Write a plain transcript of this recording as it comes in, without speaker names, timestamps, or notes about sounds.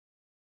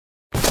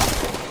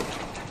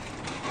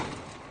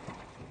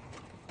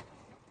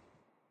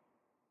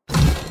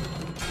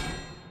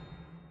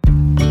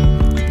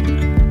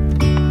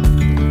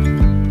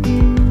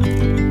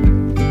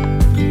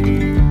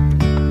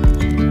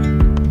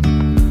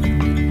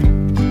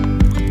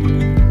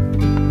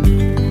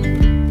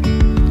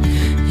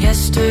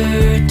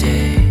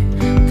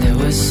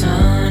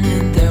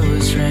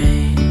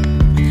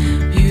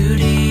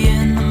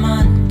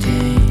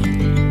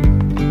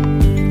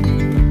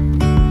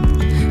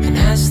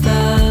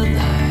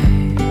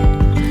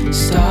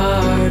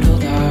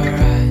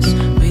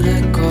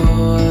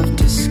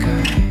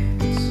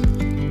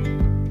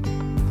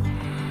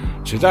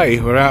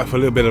Today we're out for a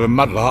little bit of a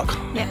mudlark.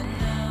 Yeah.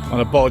 On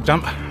a bottle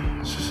dump.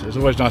 It's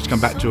always nice to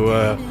come back to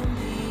a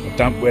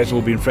dump where it's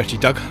all been freshly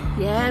dug.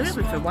 Yeah, we've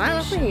been for a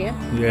while, haven't we, here?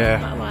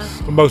 Yeah.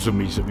 For most of them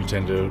we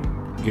tend to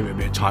give it a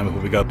bit of time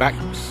before we go back.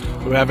 So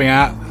we're having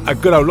a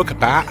good old look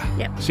about.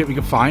 Yep. See what we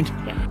can find.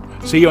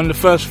 Yep. See you on the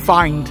first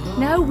find.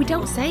 No, we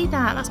don't say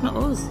that. That's not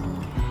us.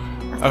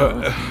 That's not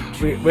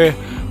us. We're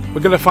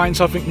going to find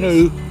something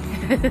new.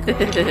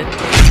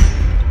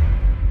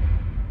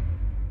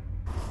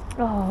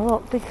 Oh,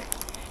 look, big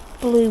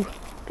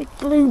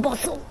blue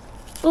bottle.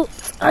 Oh,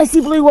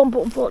 icy blue one,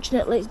 but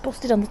unfortunately it's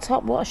busted on the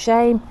top. What a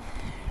shame.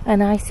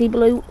 An icy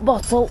blue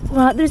bottle.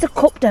 Right, there's a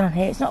cup down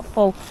here. It's not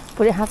full,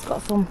 but it has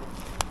got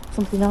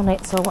something on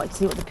it. So I wanted to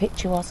see what the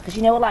picture was, because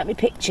you know I like my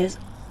pictures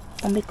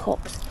and my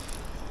cups.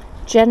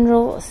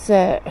 General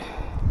Sir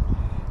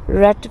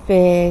Red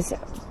Vase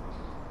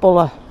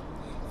Buller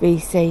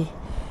VC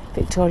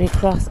Victoria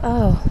Cross.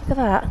 Oh, look at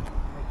that.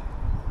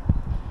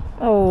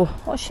 Oh,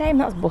 what a shame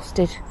that's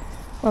busted.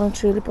 Well and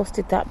truly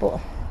busted that, but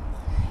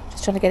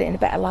just trying to get it in a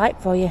better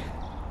light for you.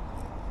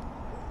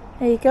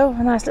 There you go,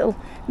 a nice little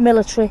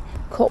military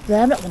cup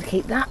there. I'm not going to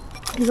keep that.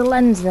 There's a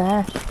lens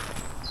there.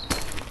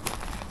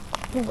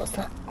 Oh, what's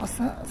that? What's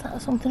that? Is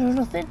that something or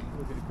nothing?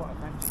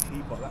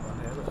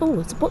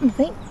 Oh, it's a button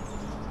thing.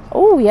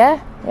 Oh,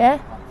 yeah, yeah.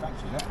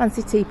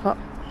 Fancy teapot.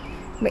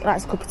 Mick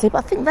likes a cup of tea,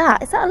 but I think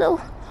that, is that a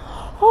little...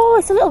 Oh,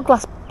 it's a little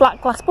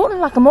black glass button,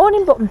 like a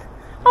morning button.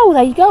 Oh,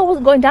 there you go. I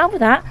wasn't going down for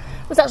that.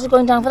 I was actually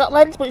going down for that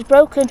lens, but it's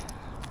broken.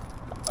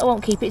 I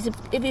won't keep it.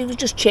 If it was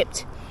just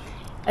chipped,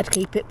 I'd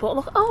keep it. But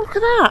look, oh, look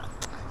at that.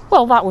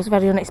 Well, that was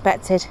very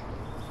unexpected.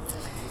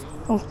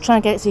 I'll try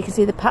and get it so you can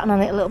see the pattern on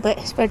it a little bit.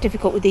 It's very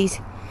difficult with these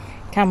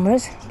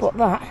cameras, but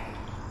that,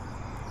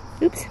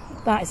 oops,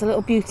 that is a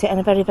little beauty and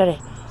a very, very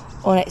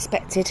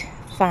unexpected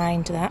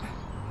find, that.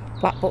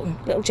 Black button,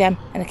 little gem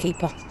and a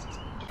keeper.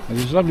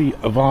 There's a lovely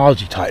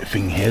vase type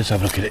thing here. Let's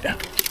have a look at it.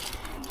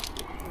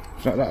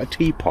 Is that a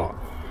teapot?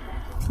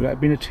 Would that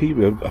have been a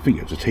teapot? I think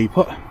it was a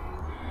teapot.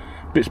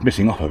 Bit's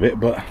missing off of it,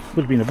 but it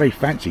would have been a very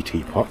fancy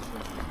teapot.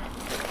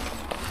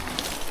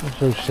 Let's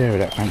show Sarah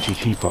that fancy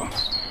teapot.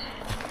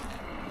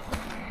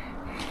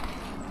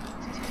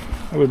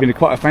 That would have been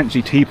quite a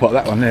fancy teapot,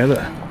 that one there, look.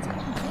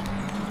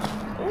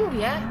 Oh,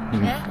 yeah,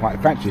 yeah. Quite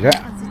fancy, that.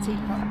 Fancy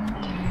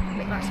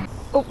teapot.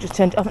 Oh, just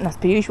turned, I think that's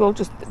per usual,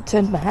 just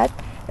turned my head.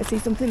 I see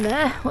something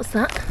there. What's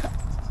that?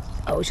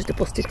 Oh, it's just a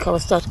busted collar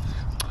stud.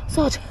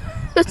 Sod.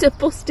 It's a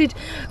busted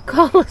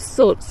collar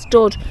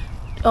stud.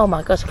 Oh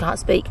my gosh, I can't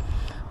speak.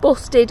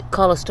 Busted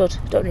collar stud.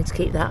 Don't need to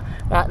keep that.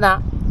 Right,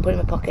 that. Put it in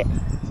my pocket.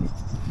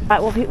 Right,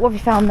 what have you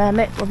found there,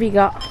 Mick? What have you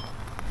got?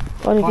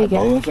 What have you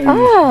got?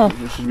 Oh!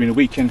 This has been a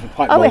weekend for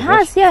pipe bowls. Oh, it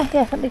has, yeah.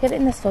 Let me get it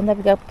in this one. There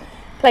we go.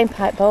 Plain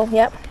pipe bowl,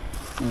 yep.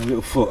 And a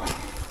little foot.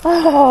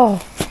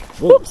 Oh!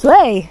 Oops,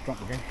 way.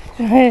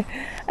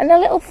 And a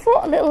little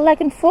foot, a little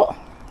leg and foot.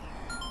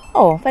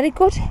 Oh, very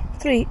good.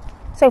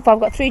 So far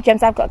I've got 3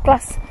 gems. I've got a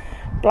glass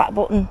black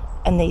button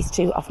and these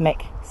 2 off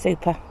Mick.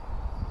 Super.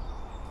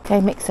 Okay,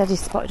 Mick said he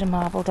spotted a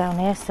marble down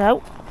here,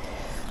 so...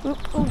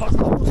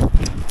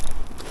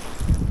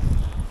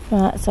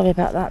 Right, sorry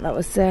about that. That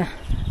was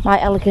my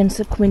elegance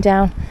of coming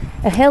down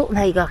a hill.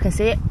 There you go, I can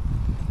see it.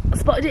 I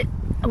spotted it.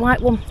 A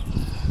white one.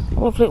 A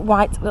lovely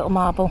white little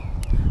marble.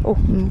 Oh,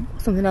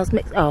 something else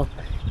mixed. Oh,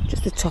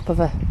 just the top of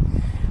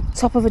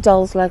a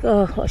doll's leg.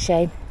 Oh, what a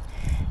shame.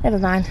 Never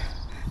mind.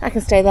 That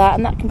can stay there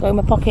and that can go in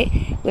my pocket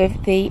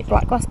with the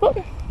black glass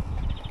button.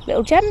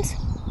 Little gems.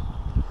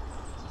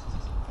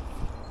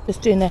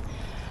 Just doing a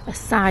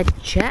side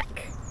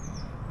check.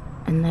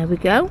 And there we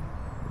go.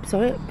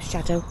 Sorry,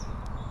 shadow.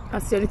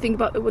 That's the only thing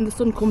about it when the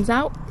sun comes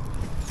out.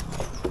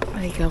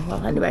 There you go.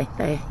 Well, anyway,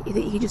 there. You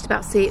think you can just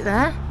about see it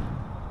there.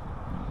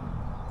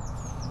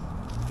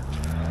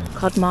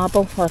 Cod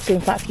marble. Well, I've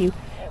seen quite a few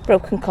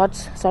broken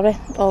cods, sorry,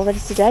 already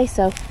today,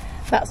 so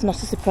that's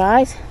not a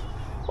surprise.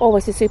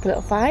 Always a super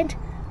little find.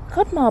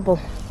 Cod marble.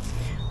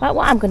 Right,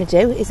 what I'm going to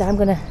do is I'm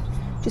going to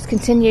just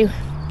continue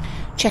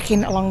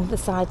checking along the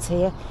sides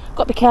here.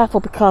 Got to be careful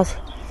because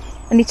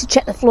I need to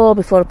check the floor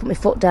before I put my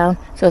foot down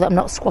so that I'm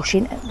not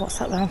squashing. What's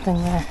that round thing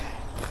there?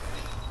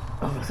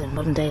 Oh, it's a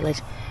modern day lid.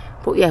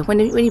 But yeah, when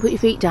you put your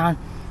feet down,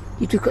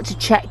 you've just got to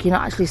check you're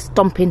not actually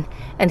stomping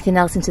anything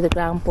else into the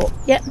ground. But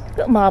yeah,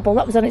 little marble.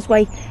 That was on its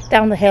way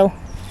down the hill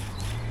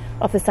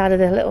off the side of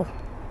the little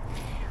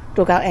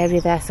dugout area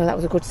there, so that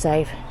was a good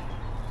save.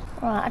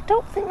 Right, I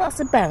don't think that's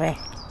a berry.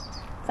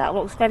 That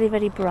looks very,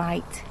 very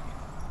bright.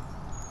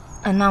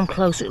 And now I'm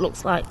closer, it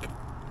looks like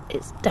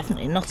it's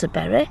definitely not a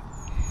berry.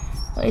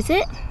 What is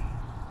it?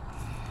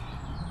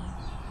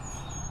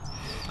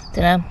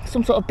 Don't know,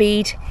 some sort of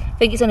bead. I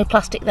think it's only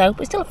plastic though,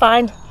 but it's still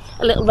fine.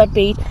 A little red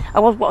bead.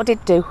 What I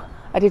did do,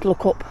 I did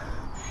look up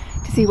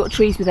to see what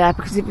trees were there,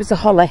 because if it was a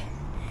holly,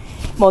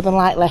 more than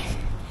likely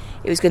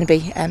it was going to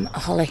be a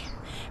holly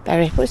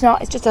berry, but it's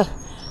not. It's just I'm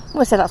going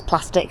to say that's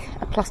plastic,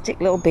 a plastic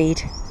little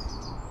bead.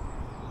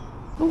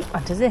 Ooh,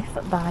 and as if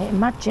by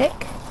magic,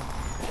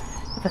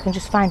 if I can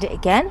just find it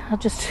again, I'll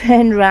just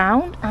turn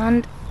round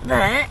and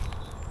there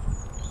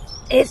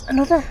is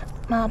another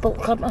marble,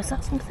 cod marble, is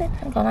that something?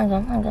 Hang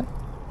on.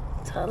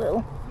 It's a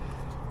little...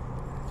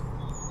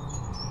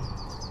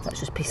 That's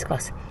just piece of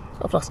glass.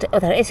 I've lost it. Oh,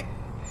 there it is. There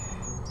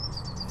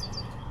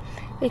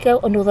we go,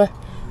 another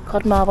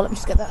cod marble. Let me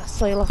just get that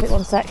soil off it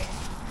 1 sec.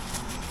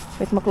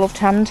 With my gloved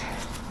hand.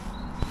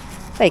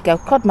 There you go,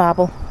 cod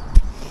marble.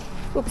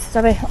 Oops,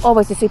 sorry,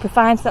 always a super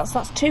fine. So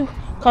that's 2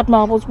 cod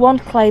marbles, 1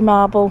 clay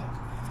marble.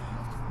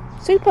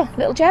 Super,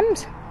 little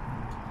gems.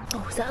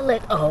 Oh, is that a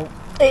lid? Oh,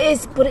 it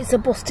is, but it's a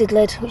busted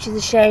lid, which is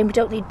a shame. We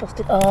don't need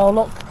busted. Oh,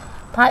 look,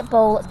 pipe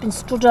bowl that's been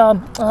stood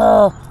on.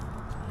 Oh,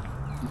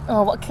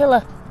 what a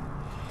killer.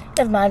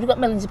 Never mind, we've got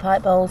millions of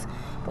pipe bowls.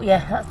 But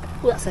yeah,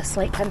 that's a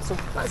slate pencil.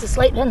 That's a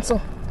slate pencil.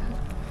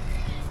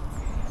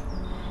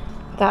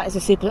 That is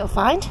a super little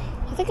find.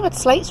 I think I've had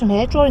slates from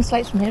here, drawing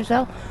slates from here as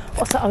well.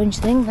 What's that orange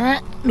thing there?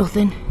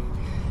 Nothing.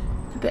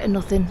 A bit of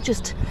nothing.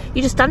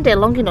 You just stand there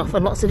long enough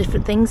and lots of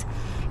different things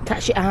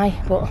catch your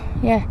eye. But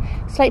yeah,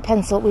 slate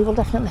pencil, we will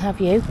definitely have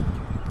you.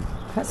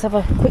 Let's have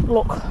a quick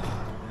look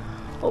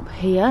up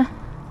here.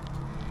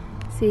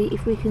 See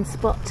if we can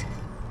spot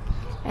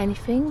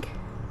anything.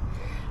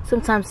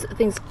 Sometimes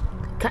things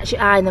catch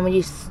your eye and then when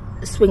you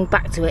swing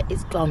back to it,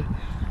 it's gone.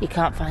 You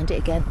can't find it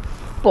again.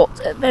 But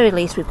at very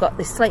least, we've got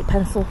this slate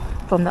pencil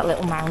from that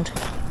little mound,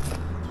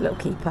 little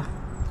keeper.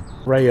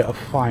 Array of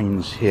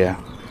finds here,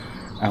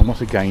 and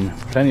once again,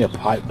 plenty of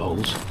pipe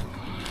bowls.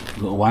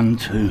 We've got 1,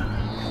 2.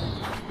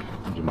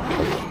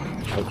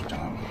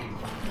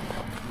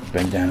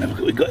 Bend down, look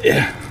what we've got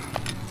here.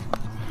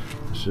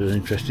 It's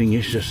interesting.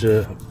 It's just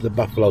the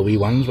buffalo-y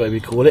ones, whatever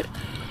you call it.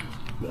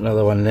 Got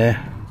another one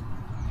there.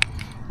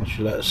 I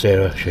should let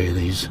Sarah show you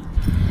these.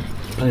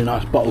 There's plenty of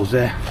nice bottles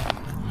there.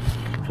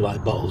 If you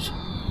like bottles.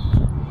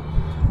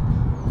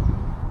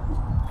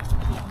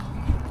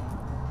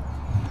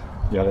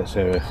 Yeah, let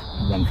Sarah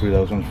run through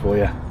those ones for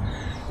you.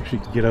 If she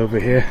can get over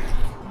here.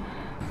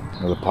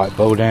 Another pipe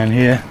bowl down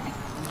here.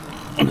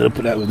 I'm going to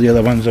put that with the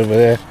other ones over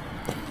there.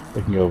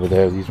 They can go over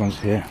there with these ones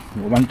here.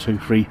 1, 2,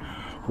 3,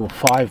 4,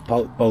 5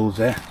 bowls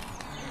there.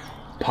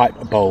 Pipe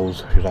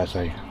bowls, should I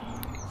say.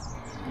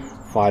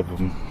 5 of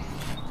them.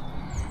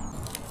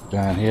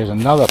 Down here's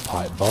another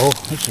pipe bowl.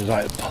 This is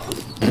like a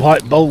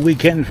pipe bowl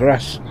weekend for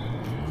us.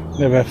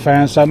 Never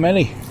found so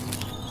many.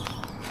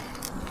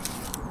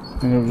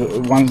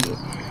 In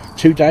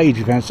 2 days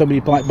we found so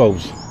many pipe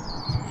bowls.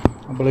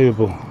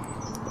 Unbelievable.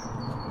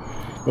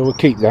 But we'll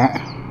keep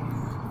that.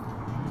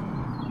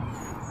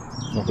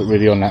 Nothing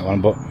really on that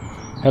one, but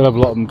hell of a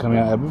lot of them coming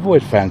out there. We've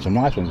always found some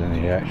nice ones in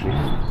here actually.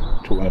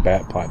 Talking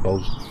about pipe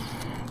bowls.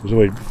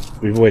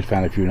 We've always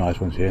found a few nice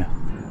ones here.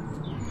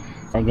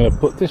 I'm going to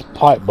put this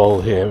pipe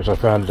bowl here, which I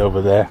found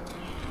over there,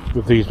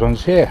 with these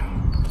ones here.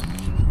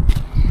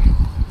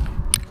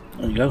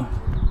 There you go.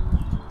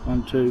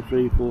 1, 2,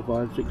 3, 4,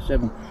 5, 6,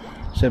 7.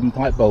 7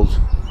 pipe bowls.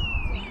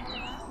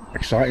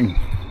 Exciting.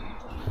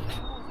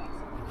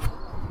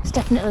 There's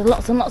definitely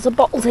lots and lots of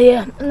bottles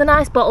here, and the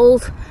nice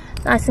bottles,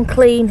 nice and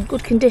clean,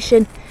 good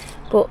condition,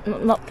 but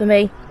not for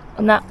me.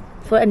 And that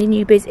for any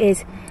newbies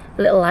is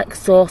a little like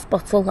sauce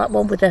bottle, that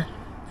one with the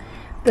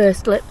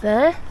burst lip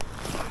there.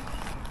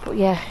 But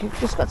yeah, you've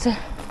just got to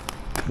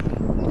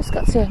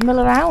mill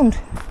around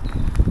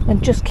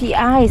and just keep your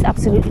eyes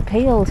absolutely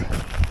peeled.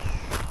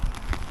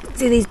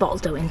 See, these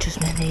bottles don't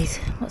interest me. These,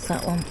 what's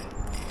that one?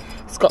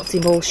 Scots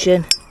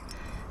emulsion.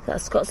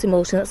 That's Scots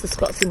emulsion. That's the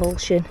Scots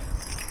emulsion.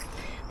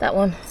 That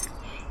one,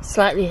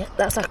 slightly.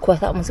 That's aqua.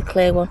 That one's a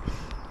clear one.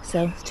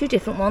 So it's 2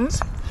 different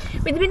ones. I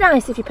mean, it'd be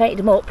nice if you painted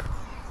them up.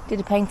 Did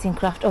a painting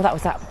craft. Oh, that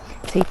was that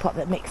teapot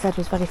that Mick said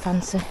was very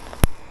fancy.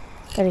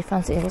 Very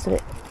fancy. It was a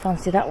bit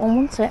fancy, that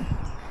one, wasn't it?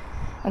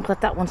 I'm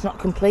glad that one's not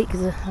complete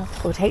because I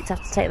would hate to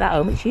have to take that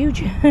home. It's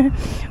huge.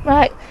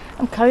 Right,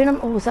 I'm carrying on.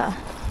 Oh, was that?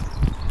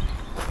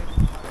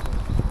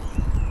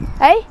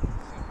 Hey?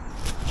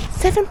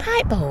 7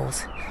 pipe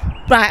bowls.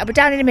 Right, I'll be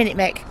down in a minute,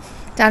 Mick.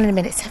 Down in a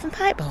minute. 7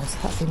 pipe bowls.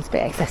 That seems a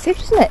bit excessive,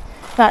 doesn't it?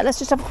 Right, let's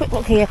just have a quick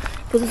look here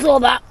because I saw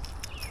that.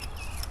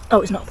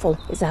 Oh, it's not full.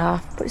 It's a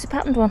half, but it's a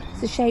patterned one.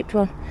 It's a shaped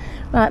one.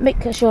 Right,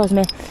 Mick assures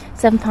me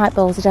 7 pipe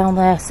bowls are down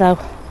there, so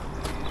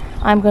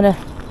I'm going to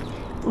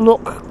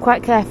look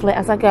quite carefully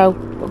as I go,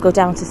 but go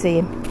down to see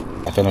him.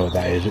 I don't know what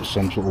that is. It's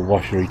some sort of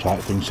washery type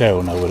thing. Sarah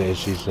will know what it is.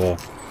 She's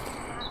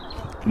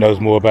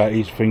knows more about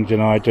these things than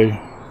I do.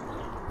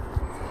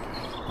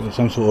 But it's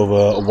some sort of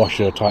a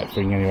washer type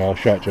thing anyway. I'll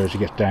show it to her as she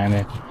gets down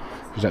here.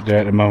 She's up there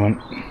at the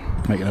moment,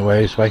 making her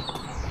way this way.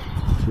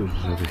 See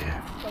what's over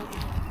here.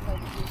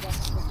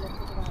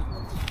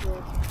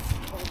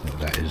 What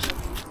that is.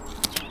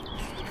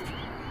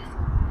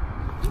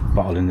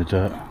 Bottle in the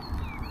dirt.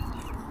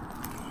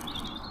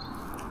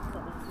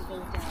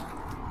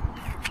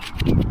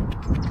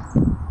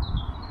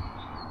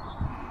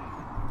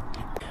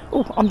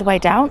 Oh, on the way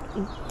down,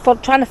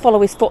 trying to follow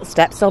his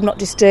footsteps so I'm not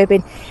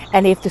disturbing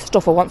any of the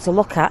stuff I want to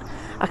look at.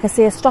 I can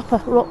see a stopper,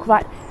 look,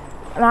 right,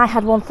 and I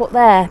had 1 foot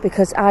there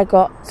because I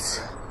got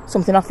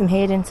something off him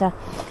here, didn't I?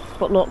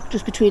 But look,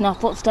 just between our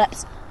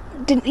footsteps,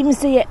 didn't even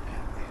see it,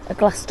 a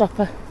glass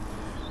stopper.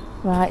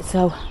 Right,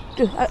 so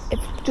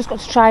I've just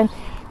got to try and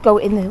go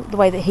in the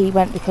way that he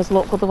went, because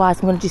look, otherwise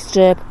I'm going to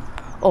disturb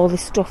all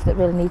this stuff that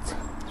really needs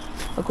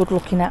a good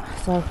looking at.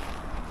 So,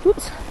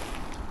 oops.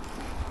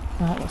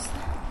 Right, what's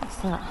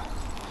that?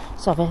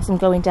 Sorry, as I'm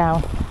going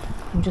down,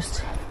 I'm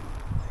just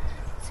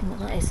seeing what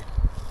that is.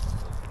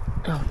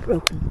 Oh,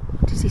 broken.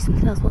 Do you see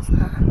something else? What's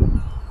that?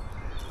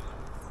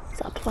 Is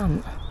that a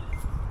plant?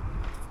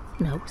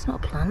 No, it's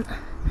not a plant.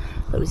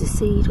 But it was a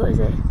seed. What is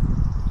it?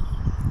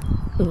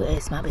 Oh, it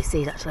is. Might be a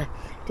seed actually.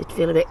 Did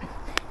feel a bit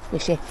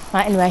squishy.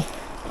 Right, anyway,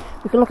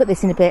 we can look at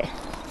this in a bit.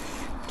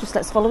 Just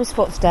let's follow his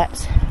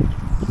footsteps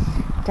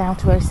down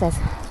to where he says.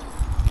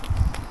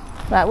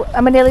 Right,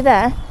 am I nearly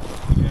there?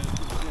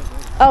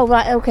 Oh,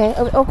 right, okay.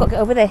 Oh, I've got to get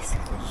over this.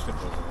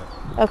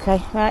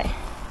 Okay, right.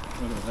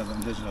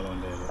 There's another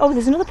one there. Oh,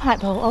 there's another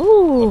pipe hole.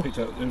 Oh. I picked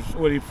up, there was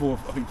already 4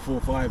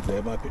 or 5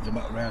 there, but I picked them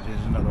up around here.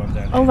 There's another one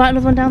down there. Oh, right,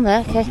 another one down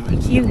there. Okay.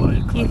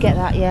 You get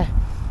that, yeah.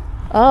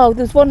 Oh,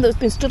 there's one that's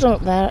been stood on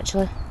up there,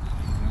 actually.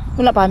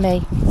 Well, not by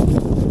me.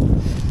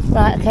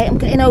 Right, okay, I'm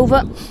getting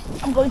over.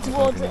 I'm going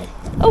towards it.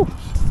 Oh.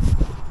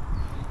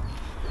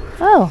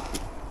 Oh.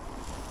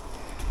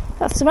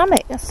 That's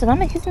ceramic. That's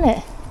ceramic, isn't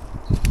it?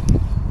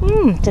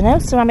 Don't know.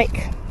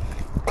 Ceramic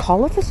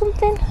collar for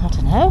something? I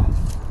don't know.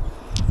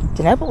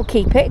 Don't know, but we'll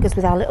keep it, because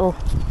with our little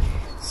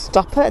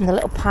stopper and the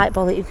little pipe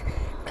ball that you've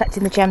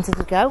collecting the gems as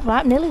we go. Right,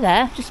 I'm nearly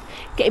there. Just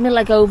getting my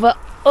leg over.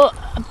 Oh,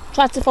 I'm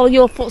trying to follow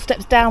your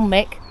footsteps down,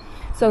 Mick,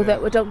 so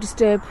that we don't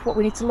disturb what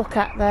we need to look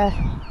at there.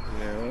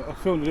 Yeah, I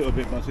filmed a little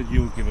bit, but I said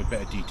you'll give a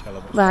better detail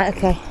of it. Right,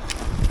 okay.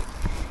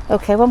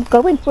 Okay, well, I'm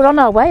going. We're on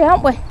our way,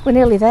 aren't we? We're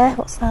nearly there.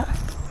 What's that?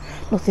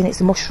 Nothing, it's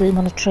a mushroom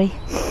on a tree.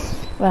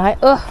 Right,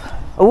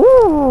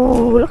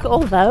 oh, look at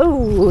all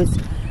those.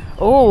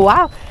 Oh,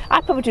 wow.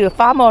 I'd probably do a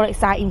far more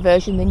exciting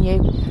version than you.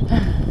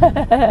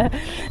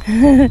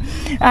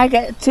 I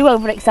get too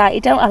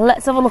overexcited, don't I?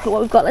 Let's have a look at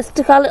what we've got. Let's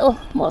stick our little,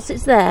 what's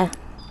it there?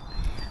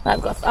 Right,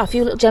 we've got a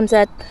few little gems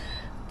there.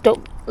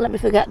 Don't let me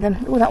forget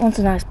them. Oh, that one's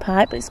a nice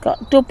pipe. It's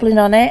got Dublin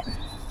on it.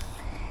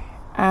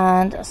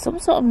 And some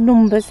sort of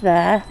numbers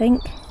there, I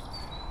think.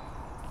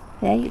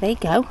 There you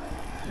go.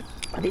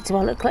 Add it to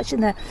our little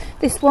collection there.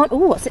 This one, oh,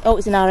 what's it? Oh,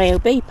 it's an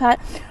RAOB pipe.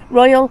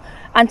 Royal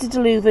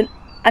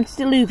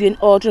Antediluvian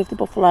Order of the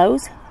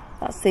Buffaloes.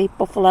 That's the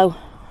buffalo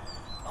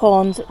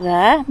horns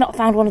there. Not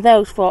found one of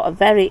those for a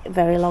very,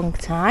 very long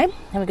time.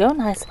 There we go,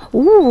 nice.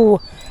 Ooh,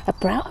 a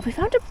brown. Have we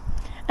found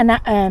an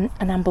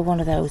amber one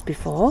of those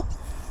before?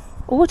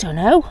 Oh, I don't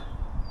know.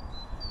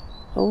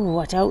 Oh,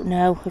 I don't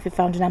know if we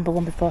found an amber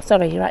one before.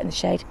 Sorry, you're right in the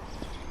shade.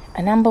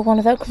 An amber one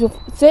of those, because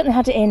we've certainly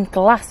had it in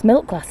glass,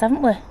 milk glass,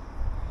 haven't we?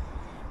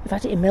 We've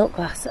had it in milk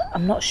glass.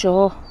 I'm not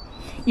sure.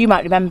 You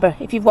might remember,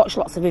 if you've watched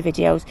lots of my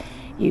videos,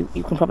 you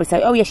can probably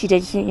say, oh yes you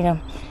did, you know,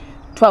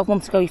 12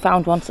 months ago you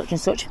found one, such and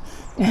such.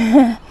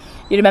 You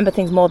remember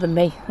things more than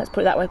me, let's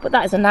put it that way. But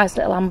that is a nice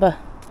little amber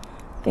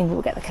thing that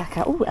will get the cack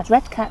out. Oh, it had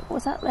red cack. What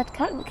was that red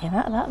cack that came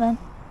out of that then?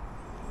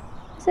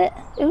 Is it?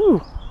 Ooh.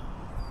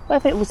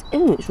 Whatever it was.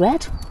 Ooh, it's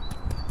red.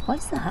 What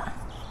is that?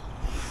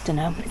 Don't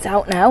know. It's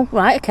out now.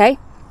 Right, okay.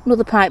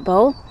 Another pipe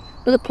bowl.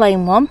 Another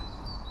plain one.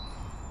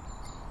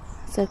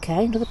 It's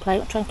okay. Another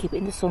plain. I'll try and keep it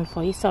in the sun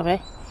for you.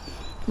 Sorry.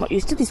 I'm not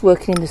used to this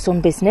working in the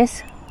sun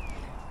business.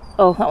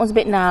 Oh, that one's a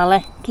bit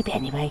gnarly. Keep it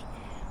anyway.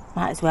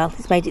 Might as well.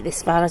 It's made it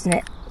this far, hasn't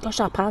it? Gosh,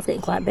 our pal's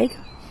getting quite big.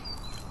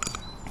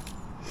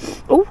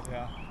 Oh,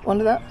 yeah. One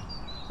of that.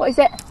 What is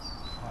it?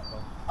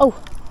 Oh,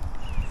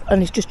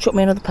 and he's just chucked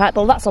me another pipe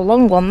bowl. That's a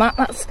long one.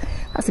 That's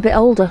a bit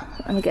older.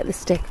 Let me get this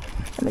stick.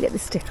 Let me get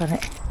this stick on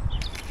it.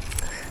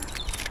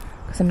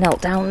 Because I'm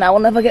knelt down now. I'll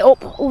never get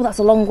up. Oh, that's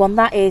a long one.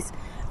 That is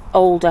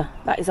older.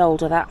 That is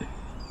older.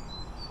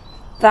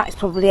 That is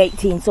probably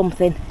 18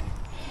 something.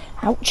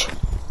 Ouch.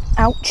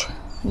 Ouch.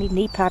 I need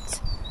knee pads.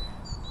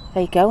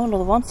 There you go,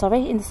 another one,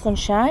 sorry, in the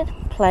sunshine,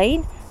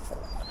 plain.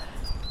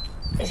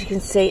 As you can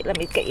see, let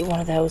me get you one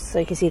of those so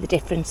you can see the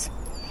difference.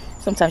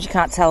 Sometimes you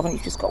can't tell when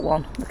you've just got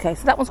one. Okay,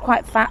 so that one's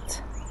quite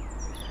fat.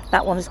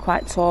 That one is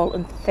quite tall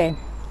and thin.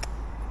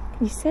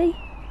 Can you see?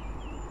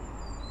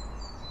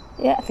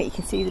 Yeah, I think you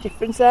can see the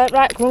difference there.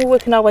 Right, we're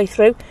working our way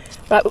through.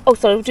 Right, oh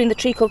sorry, we're doing the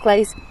treacle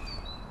glaze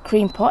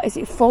cream pot. Is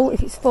it full?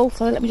 If it's full,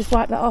 sorry, let me just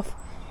wipe that off.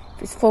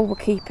 If it's full, we'll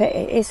keep it.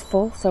 It is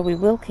full, so we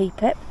will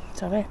keep it.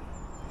 Sorry.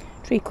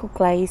 Treacle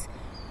glaze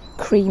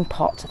cream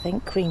pot, I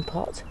think. Cream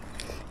pot.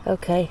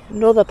 Okay,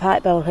 another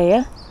pipe bowl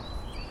here.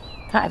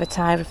 Can't have a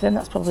tire of them.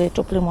 That's probably a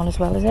Dublin one as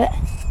well, is it?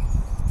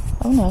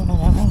 Oh no,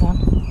 hang on.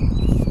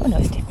 Oh no,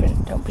 it's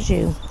different. Don't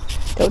presume.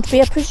 Don't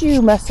be a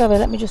presumer. Sorry,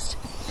 let me just...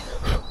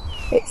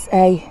 It's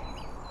a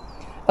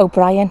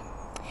O'Brien.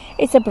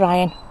 It's a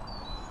Brian.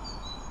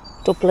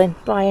 Dublin.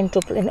 Brian,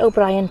 Dublin.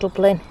 O'Brien,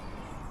 Dublin.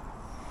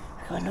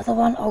 I got another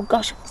one. Oh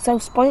gosh, so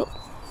spoilt.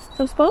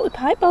 So spoilt with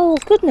pipe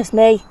bowls. Goodness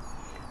me.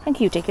 Thank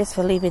you, diggers,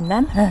 for leaving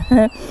them.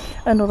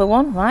 Another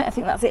one. Right, I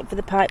think that's it for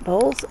the pipe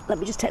bowls. Let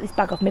me just take this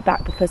bag off my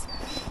back because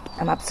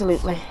I'm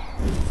absolutely...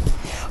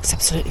 It's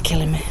absolutely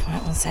killing me.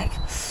 Right, one sec.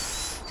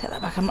 Take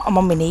that back. I'm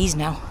on my knees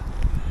now.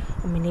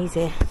 On my knees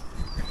here.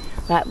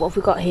 Right, what have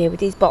we got here with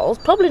these bottles?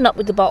 Probably not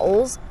with the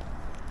bottles.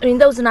 I mean,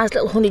 those are nice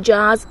little honey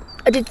jars.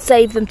 I did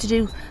save them to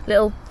do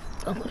little,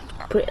 I'm going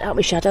to put it out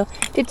my shadow.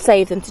 Did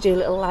save them to do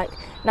little like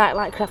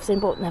nightlight crafts in,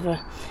 but never,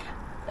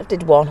 I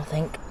did one I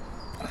think.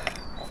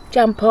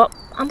 Jam pot,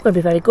 I'm going to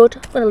be very good.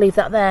 I'm going to leave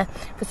that there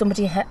for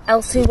somebody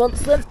else who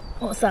wants them.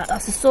 What's that?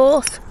 That's a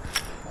sauce.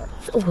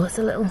 Oh, it's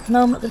a little,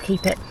 no, I'm not going to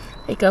keep it.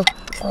 There you go.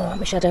 Oh,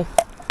 my shadow.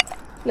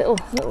 Little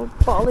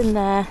bottle in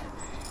there.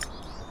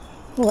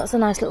 Oh, that's a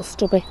nice little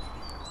stubby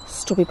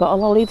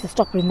bottle. I'll leave the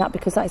stopper in that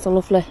because that is a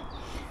lovely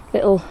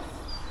little,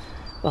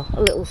 well,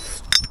 a little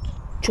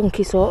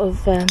chunky sort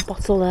of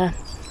bottle there.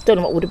 Don't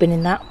know what would have been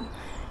in that.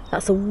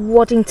 That's a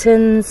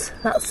Waddington's.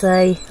 That's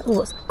a, oh,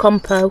 what's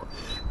Compo.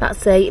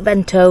 That's a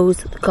Vento's,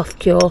 the cough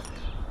cure.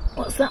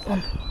 What's that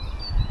one?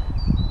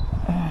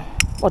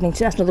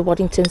 Waddington, that's another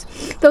Waddington's.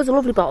 Those are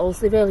lovely bottles,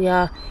 they really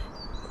are.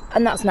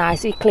 And that's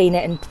nice, you clean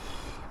it.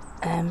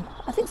 And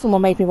I think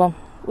someone made me one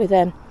with,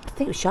 I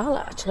think it was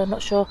Charlotte actually, I'm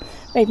not sure.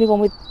 Made me one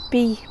with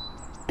bee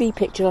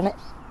picture on it.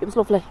 It was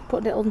lovely,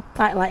 put a little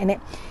light in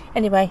it.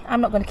 Anyway, I'm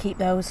not going to keep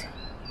those.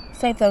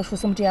 Save those for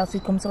somebody else who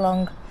comes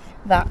along.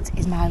 That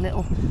is my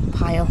little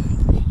pile.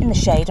 In the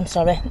shade, I'm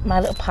sorry.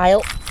 My little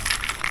pile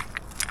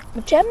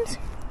of gems.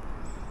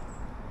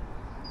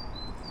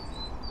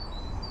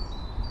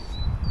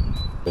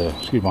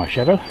 Excuse my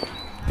shadow.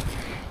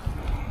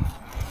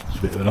 It's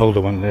a bit of an older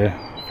one there.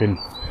 Thin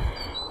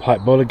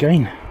pipe bowl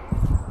again.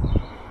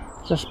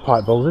 Just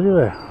pipe bowls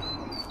everywhere.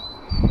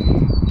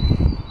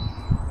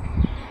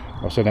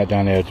 I'll send that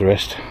down there to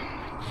rest.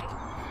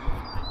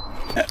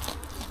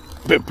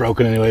 A bit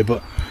broken anyway,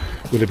 but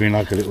would have been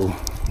like a little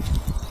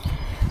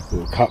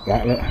cup,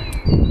 that, look.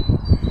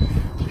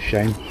 It's a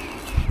shame.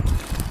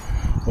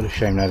 What a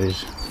shame that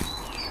is.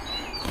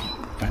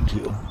 Fancy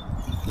little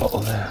bottle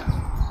there.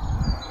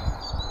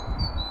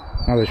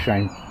 Another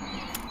shame.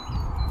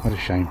 What a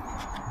shame.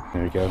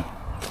 There we go.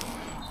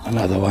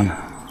 Another one.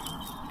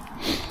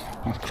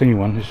 That's a clean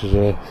one. This is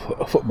a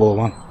football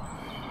one.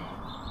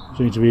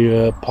 Seems to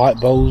be pipe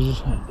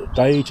bowls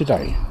day to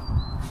day.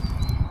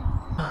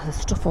 Oh, there's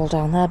stuff all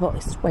down there, but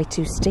it's way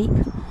too steep.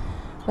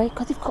 Wait,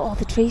 God, they've cut all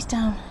the trees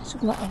down.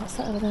 Something like, oh, what's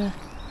that over there?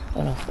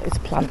 Oh no, it's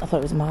a plant. I thought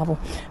it was a marble.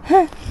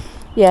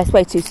 Yeah, it's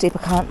way too steep.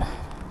 I can't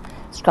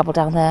scrabble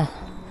down there.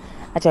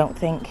 I don't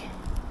think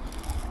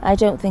I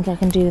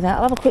can do that.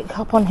 I'll have a quick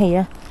hop on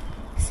here,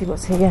 see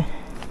what's here,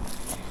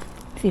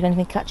 see if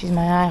anything catches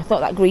my eye. I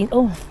thought that green,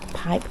 oh,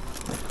 pipe.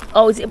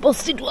 Oh, is it a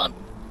busted one?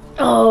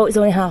 Oh, it's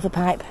only half a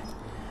pipe.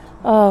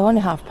 Oh,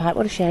 only half a pipe,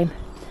 what a shame.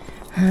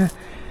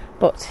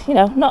 But, you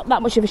know, not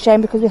that much of a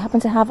shame because we happen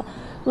to have,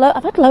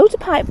 I've had loads of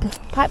pipe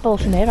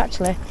bowls from here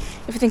actually,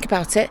 if you think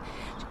about it.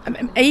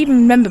 I even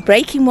remember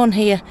breaking one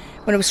here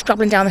when I was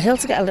scrabbling down the hill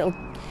to get a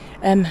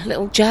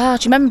little jar.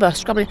 Do you remember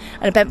scrabbling?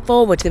 And I bent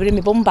forward, they were in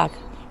my bum bag.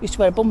 I used to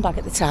wear a bum bag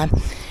at the time,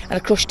 and I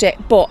crushed it.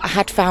 But I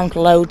had found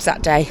loads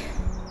that day,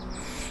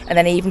 and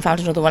then I even found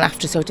another one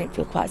after, so I didn't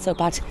feel quite so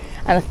bad.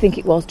 And I think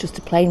it was just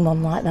a plain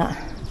one like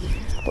that.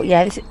 But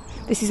yeah,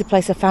 this is a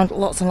place I found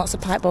lots and lots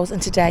of pipe bowls,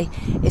 and today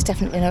is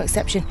definitely no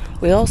exception.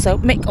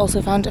 Mick also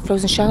found a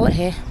frozen Charlotte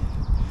here,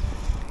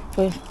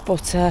 but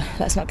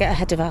let's not get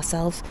ahead of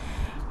ourselves.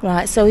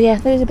 Right, so yeah,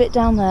 there's a bit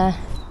down there,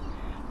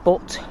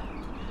 but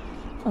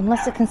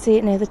unless I can see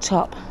it near the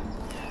top,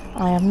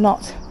 I am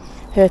not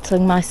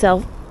hurtling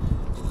myself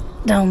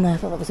down there. I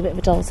thought that was a bit of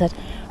a doll's head.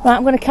 Right,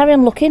 I'm going to carry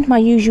on looking, my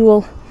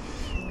usual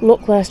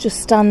look where I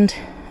just stand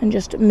and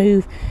just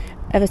move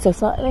ever so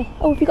slightly.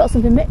 Oh, have you got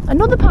something?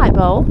 Another pipe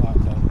bowl?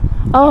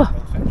 Oh,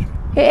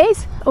 it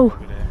is? Oh,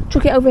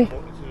 chuck it over.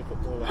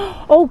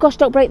 Oh gosh,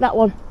 don't break that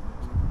one.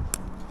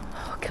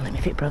 Oh, kill him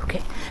if it broke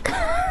it.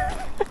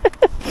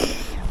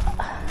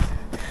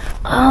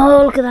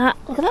 Oh, look at that.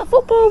 Look at that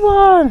football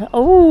one.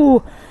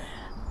 Oh,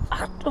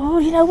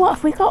 you know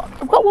what? I've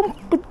got one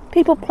with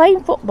people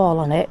playing football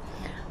on it.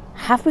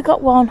 Have we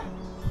got one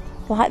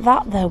like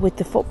that though with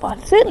the football?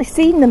 I've certainly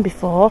seen them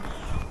before,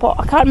 but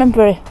I can't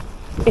remember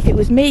if it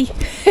was me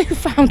who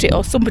found it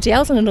or somebody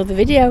else on another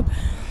video.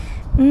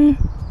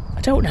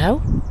 I don't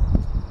know.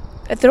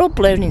 They're all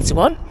blown into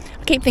one.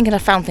 I keep thinking I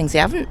found things they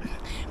haven't.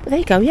 But there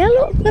you go. Yeah,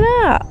 look at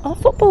that. Oh,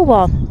 football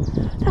one.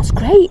 That's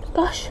great.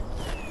 Gosh.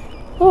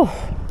 Oh,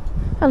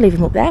 I'll leave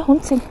him up there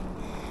hunting.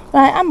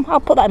 Right, I'll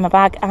put that in my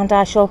bag and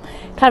I shall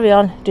carry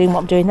on doing what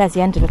I'm doing. There's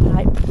the end of a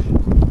pipe.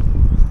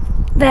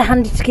 They're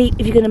handy to keep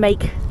if you're going to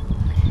make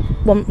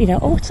one, you know.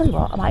 Oh, I'll tell you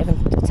what, I might even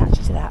attach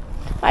it to that.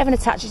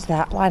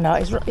 Why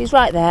not? It's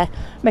right there.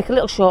 Make a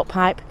little short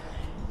pipe.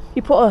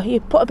 You put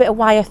a bit of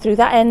wire through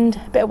that end,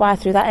 a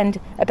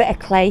bit of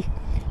clay,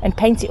 and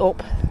paint it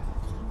up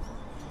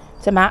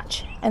to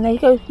match. And there you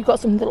go. You've got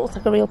something that looks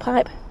like a real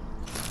pipe.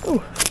 Ooh,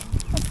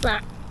 what's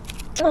that?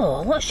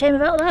 Oh, what a shame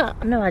about that.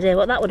 I've no idea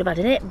what that would have had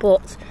in it,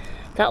 but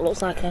that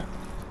looks like a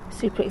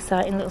super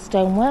exciting little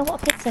stoneware.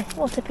 What a pity,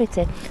 what a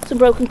pity. Some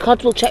broken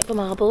cod, we'll check for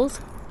marbles.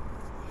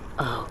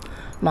 Oh,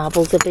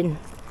 marbles have been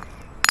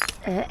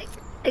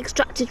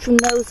extracted from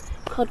those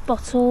cod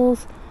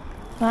bottles.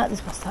 Right,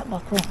 what's that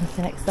bottle?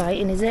 Nothing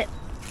exciting, is it?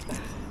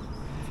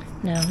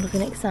 No,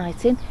 nothing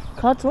exciting.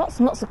 Cod, lots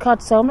and lots of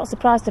cod, so I'm not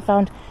surprised I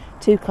found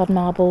 2 cod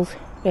marbles,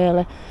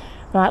 really.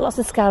 Right, lots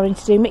of scouring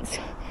to do. Mix.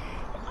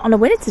 on a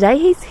winner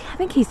today. I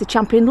think he's the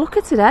champion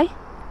looker today.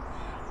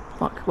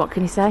 What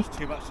can you say?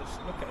 Too much to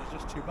look at, it's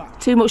just too much.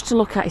 Too much to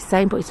look at, he's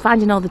saying, but he's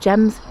finding all the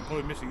gems. I'm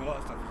probably missing a lot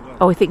of stuff as well.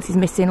 Oh, he thinks he's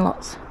missing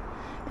lots.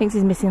 Thinks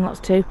he's missing lots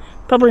too.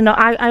 Probably not.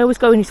 I always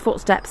go in his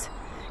footsteps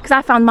because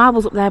I found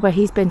marbles up there where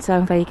he's been,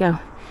 so there you go.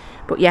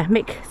 But yeah,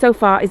 Mick so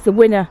far is the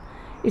winner.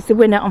 Is the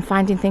winner on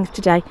finding things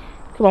today.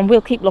 Come on,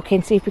 we'll keep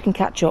looking, see if we can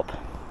catch up.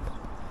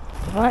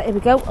 Right, here we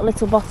go. A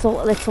little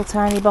bottle, a little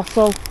tiny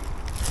bottle.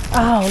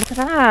 Oh, look at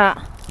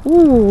that.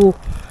 Ooh.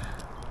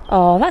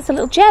 Oh, that's a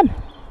little gem.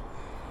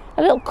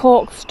 A little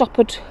cork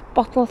stoppered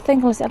bottle, I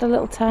think, unless it had a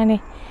little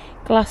tiny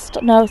glass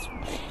top. No,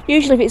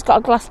 usually if it's got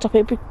a glass top,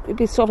 it'd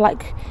be sort of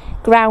like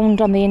ground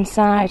on the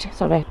inside.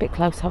 Sorry, a bit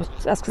close.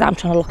 That's because I'm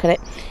trying to look at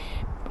it.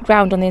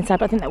 Ground on the inside,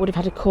 but I think that would have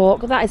had a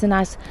cork. That is a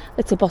nice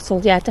little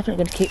bottle. Yeah,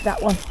 definitely going to keep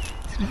that one.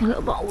 There's another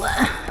little bottle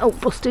there. Oh,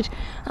 busted.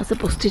 That's a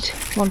busted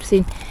one.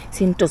 We've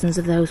seen dozens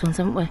of those ones,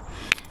 haven't we?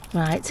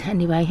 Right,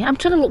 anyway, I'm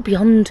trying to look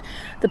beyond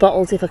the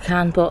bottles if I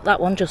can, but that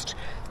one just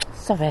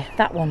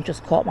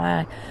caught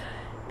my eye.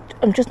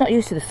 I'm just not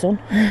used to the sun.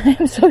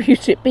 I'm so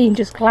used to it being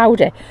just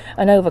cloudy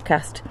and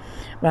overcast.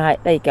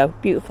 Right, there you go.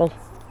 Beautiful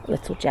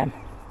little gem.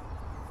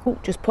 Oh,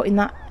 just putting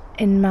that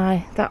in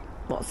my,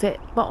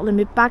 bottle in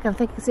my bag. I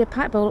think I can see a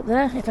pipe bowl up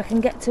there, if I can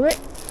get to it.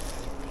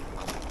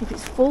 If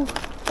it's full.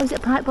 Oh, is it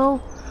a pipe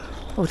bowl?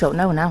 Oh, I don't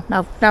know now.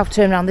 Now I've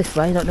turned around this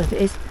way. I don't know if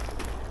it is.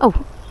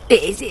 Oh,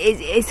 it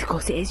is. Of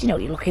course it is. You know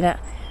what you're looking at.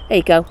 There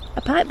you go.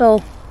 A pipe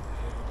bowl.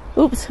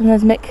 Oops, and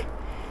there's Mick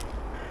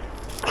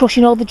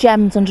crushing all the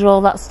gems under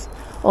all that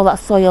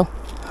soil.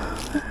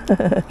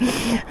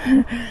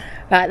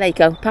 Right, there you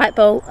go. Pipe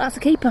bowl. That's a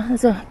keeper.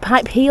 There's a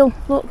pipe heel.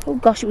 Look. Oh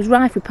gosh, it was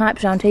rife with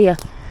pipes around here.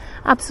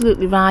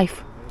 Absolutely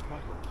rife.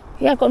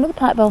 Yeah, I've got another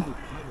pipe bowl.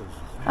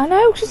 I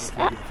know.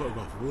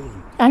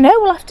 I know.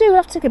 We'll have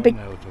to take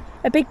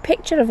a big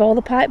picture of all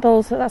the pipe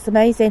bowls. That's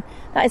amazing.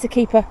 That is a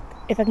keeper.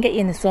 If I can get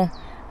you in the sun,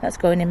 that's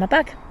going in my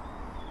bag.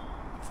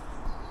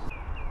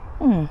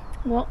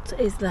 What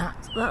is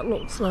that? That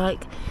looks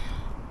like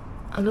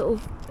a little.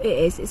 It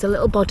is. It's a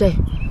little body.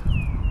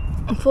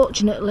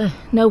 Unfortunately,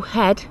 no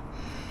head,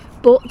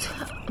 but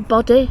a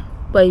body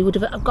where you would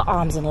have got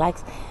arms and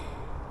legs.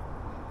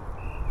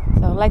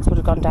 So legs would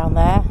have gone down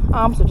there,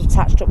 arms would have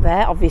attached up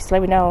there. Obviously,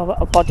 we know how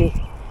a body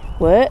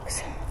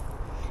works.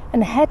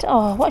 And the head,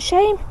 oh, what a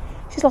shame.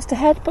 She's lost her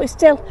head, but it's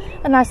still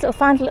a nice little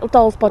find, a little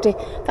doll's body.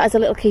 That is a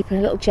little keeper,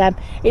 a little gem.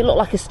 It looked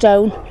like a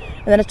stone,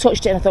 and then I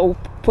touched it and I thought, oh,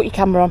 put your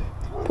camera on.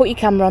 Put your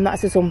camera on,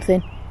 that's a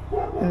something.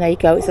 And there you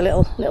go, it's a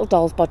little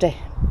doll's body,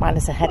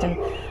 minus a head and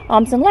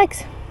arms and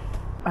legs.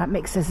 Right,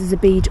 Mick says there's a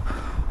bead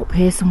up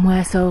here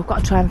somewhere, so I've got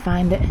to try and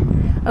find it.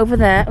 Over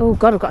there, oh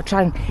God, I've got to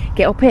try and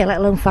get up here, let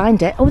alone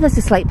find it. Oh, there's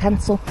a slate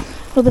pencil.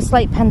 Another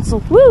slate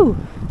pencil, woo!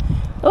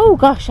 Oh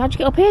gosh, how'd you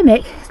get up here,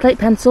 Mick? Slate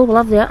pencil, we'll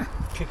have that.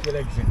 Kick your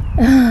legs in.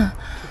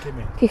 Kick him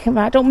in. Kick him,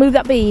 right, don't move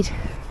that bead.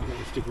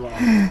 Stick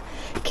right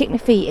Kick my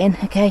feet in,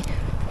 okay.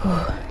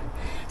 Oh.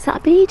 Is that a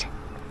bead?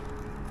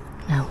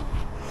 No.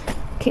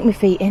 Kick my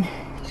feet in.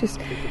 Just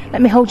let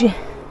me hold your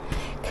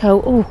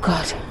coat. Oh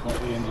God.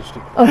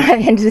 Oh, right,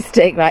 the end of the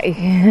stick, right.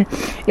 He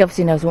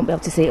obviously knows I won't be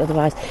able to see it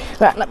otherwise.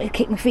 Right, let me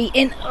kick my feet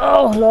in.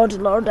 Oh, Lord. There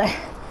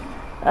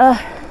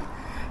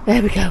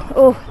we go.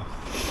 Oh.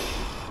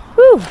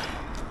 Whew.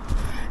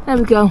 There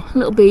we go. A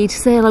little bead.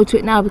 Say hello to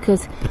it now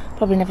because I'll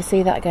probably never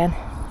see that again.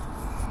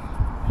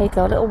 Here you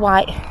go. Little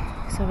white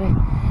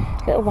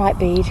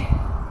bead.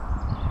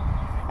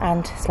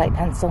 And slate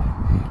pencil.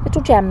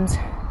 Little gems.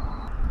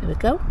 There we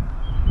go.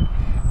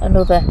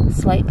 Another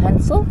slate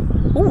pencil.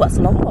 Oh, that's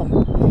a long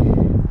one.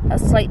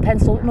 That's slate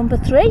pencil number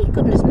 3.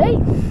 Goodness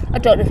me. I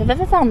don't know if I've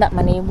ever found that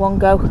many in one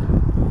go.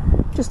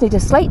 Just need a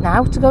slate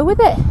now to go with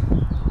it.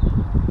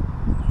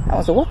 That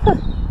was a whopper.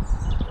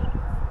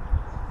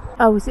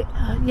 Oh, is it?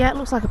 Yeah, it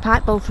looks like a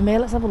pipe bowl from here.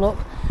 Let's have a look.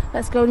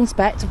 Let's go and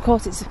inspect. Of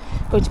course, it's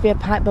going to be a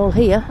pipe bowl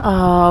here.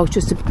 Oh,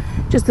 just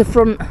the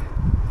front.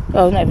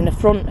 Oh, not even the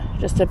front.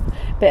 Just a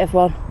bit of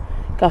one.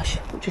 Gosh,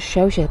 it just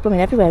shows you. They're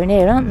blooming everywhere in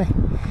here, aren't they?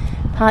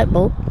 Pipe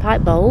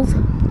bowls.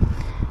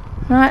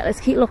 Right, let's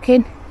keep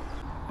looking.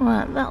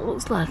 Right, that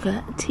looks like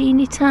a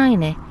teeny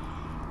tiny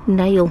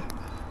nail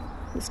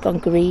that's gone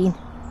green.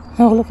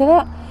 Oh, look at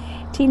that.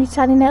 Teeny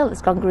tiny nail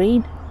that's gone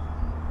green.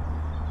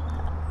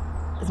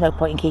 There's no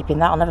point in keeping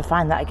that. I'll never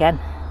find that again.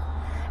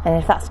 And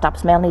if that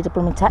stabs me, I'll need a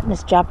blooming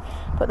tetanus jab.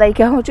 But there you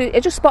go. I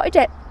just spotted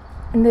it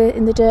in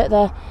the dirt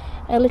there.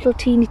 A little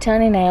teeny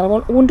tiny nail.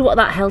 I wonder what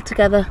that held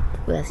together.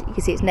 Well, you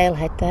can see its nail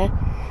head there.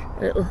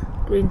 A little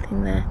green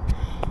thing there.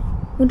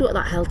 I wonder what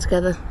that held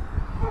together.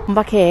 I'm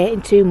back here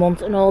in 2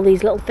 months and all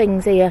these little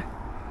things here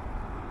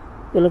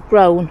will have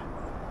grown,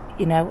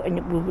 you know, and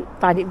we'll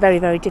find it very,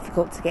 very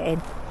difficult to get in.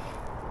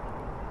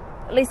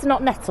 At least they're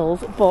not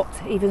nettles, but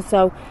even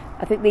so,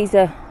 I think these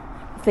are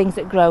things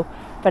that grow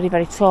very,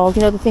 very tall.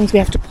 You know, the things we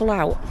have to pull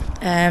out.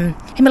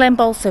 Himalayan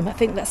balsam, I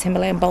think that's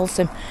Himalayan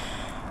balsam,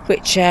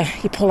 which you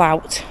pull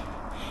out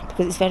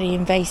because it's very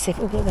invasive.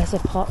 Oh, look, there's a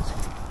pot.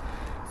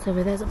 So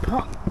there's a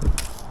pot.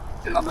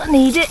 Not that I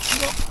need it,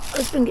 but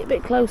let's bring it a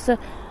bit closer.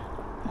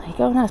 There you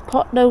go, nice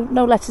pot. No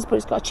letters, but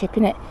it's got a chip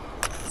in it,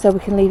 so we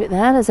can leave it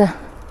there. There's a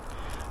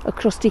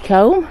crusty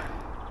comb.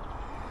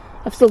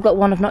 I've still got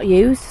one I've not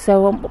used,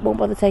 so I won't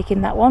bother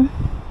taking that one.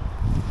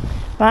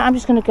 Right, I'm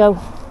just going to go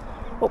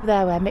up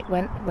there where Mick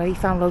went, where he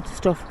found loads of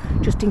stuff,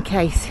 just in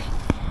case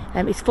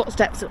his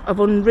footsteps have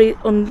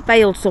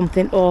unveiled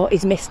something or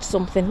he's missed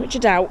something, which I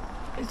doubt.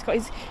 He's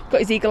got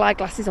his eagle-eye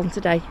glasses on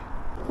today.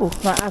 Oh,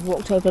 right, I've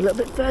walked over a little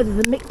bit further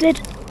than Mick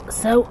did,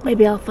 so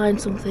maybe I'll find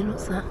something.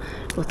 What's that?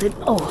 Nothing.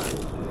 Oh,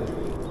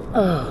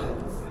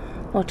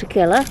 what a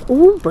killer.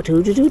 Ooh, but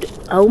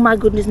oh my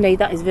goodness me,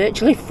 that is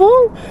virtually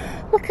full.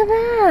 Look at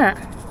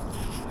that.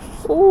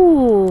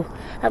 Ooh,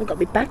 I haven't got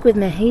my bag with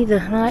me either.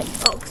 Right,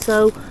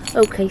 OXO,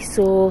 OK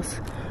sauce,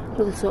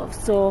 another sort of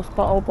sauce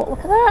bottle, but look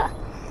at that.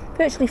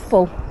 Virtually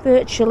full,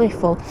 virtually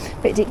full.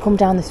 But it didn't come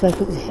down this way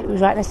because it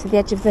was right next to the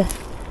edge of the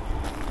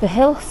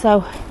hill,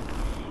 so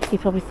he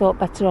probably thought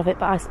better of it.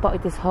 But I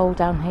spotted this hole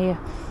down here.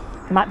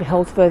 There might be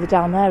holes further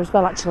down there as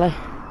well, actually.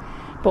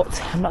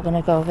 But I'm not going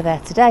to go over there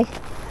today.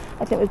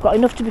 I think we've got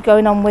enough to be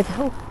going on with.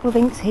 Oh, other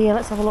inks here.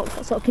 Let's have a look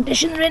what sort of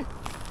condition they're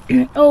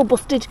in. Oh,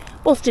 busted,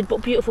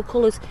 but beautiful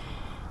colours.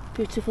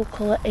 Beautiful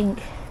colour ink.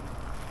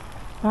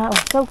 Right,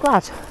 I'm so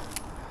glad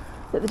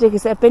that the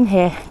diggers that have been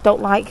here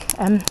don't like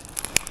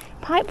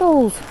pipe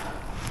bowls.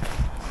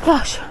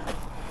 Gosh,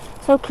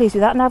 so pleased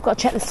with that. Now I've got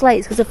to check the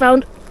slates because I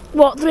found,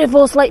 what, 3 or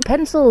 4 slate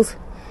pencils.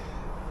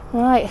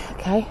 Right,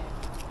 okay.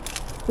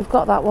 We've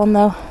got that one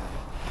though.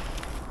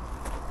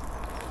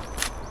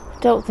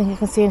 Don't think I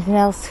can see anything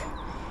else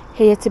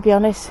here, to be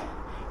honest.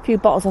 A few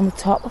bottles on the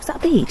top. What's that, a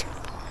bead?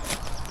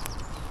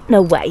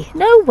 No way,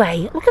 no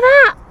way. Look at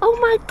that. Oh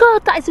my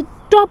God, that is a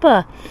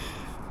dobber.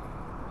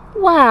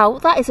 Wow,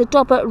 that is a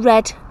dobber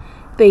red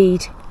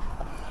bead.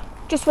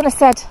 Just when I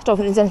said, I don't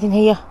think there's anything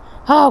here.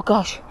 Oh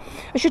gosh,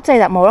 I should say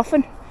that more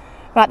often.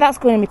 Right, that's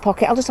going in my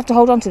pocket. I'll just have to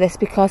hold on to this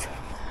because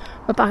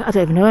my bag, I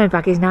don't even know where my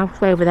bag is now.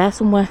 It's way over there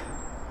somewhere.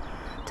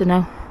 Don't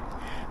know.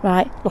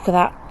 Right, look at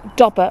that.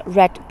 Dobber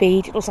red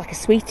bead. It looks like a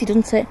sweetie,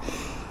 doesn't it?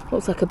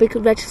 Looks like a big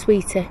red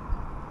sweetie.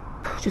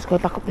 Just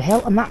going back up the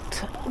hill, and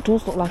that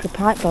does look like a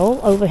pipe bowl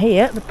over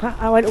here.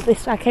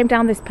 I came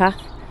down this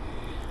path,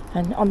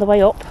 and on the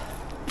way up,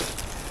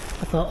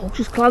 I thought, I'll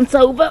just glance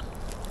over.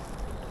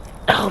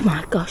 Oh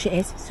my gosh, it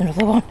is. It's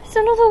another one. It's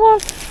another one.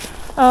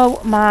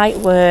 Oh my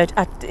word.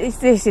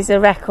 This is a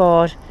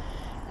record.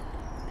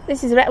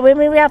 This is a record. I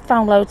mean, we have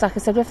found loads, like I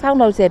said, we've found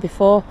loads here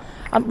before.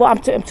 I'm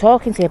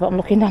talking to you, but I'm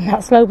looking down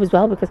that slope as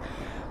well, because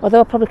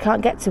although I probably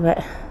can't get to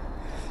it,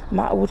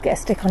 I would get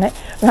a stick on it.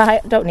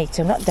 Right, don't need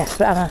to. I'm not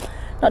desperate, am I?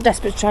 Not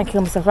desperate to try and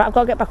kill myself. Right, I've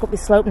got to get back up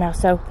this slope now.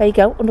 So there you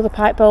go, another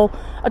pipe bowl.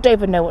 I don't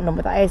even know what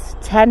number that is.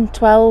 10,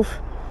 12,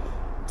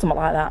 something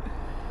like that.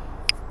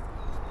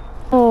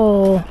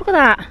 Oh, look at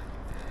that.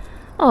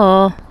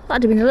 Oh,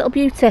 that'd have been a little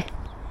beauty.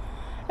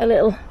 A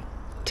little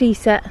tea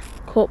set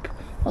cup.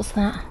 What's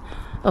that?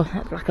 Oh,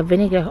 that's like a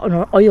vinegar or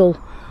an oil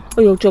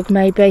jug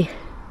maybe.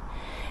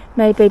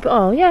 Maybe, but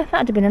oh yeah,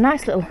 that'd have been a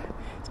nice little.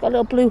 It's got a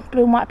little blue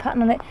and white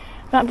pattern on it.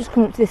 Right, I'm just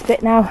coming up to this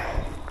bit now.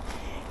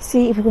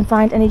 See if we can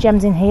find any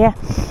gems in here.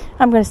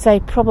 I'm going to say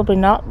probably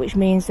not, which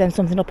means then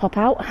something will pop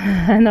out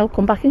and I'll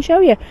come back and show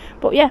you.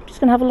 But yeah, just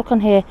going to have a look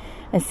on here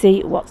and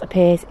see what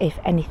appears, if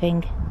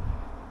anything.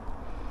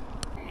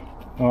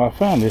 Oh, I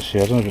found this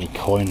here. I don't know if it's a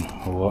coin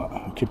or what.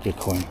 It could be a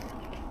coin.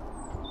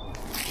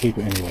 Keep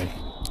it anyway,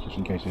 just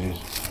in case it is.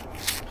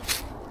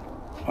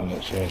 Oh,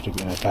 let's stick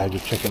it in a bag. We'll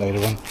check it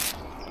later on.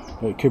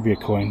 But it could be a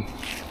coin.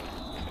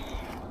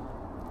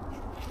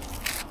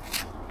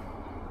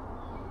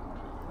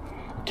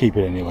 Keep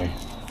it anyway.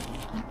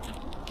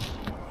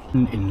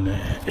 In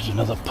there is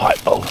another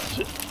pipe bowl.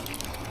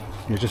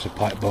 It's just a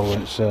pipe bowl,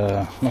 and it's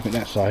nothing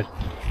that side,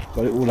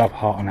 but it will have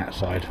heart on that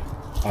side.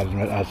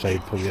 I'd say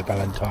probably a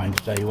Valentine's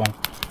Day one,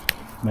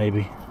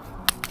 maybe.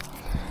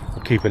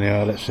 I'll keep it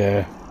here. Let's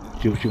see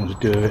what you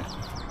want to do with it.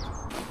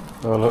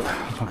 Oh look,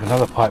 like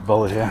another pipe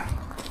bowl here.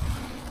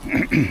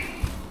 You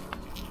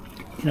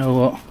know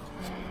what?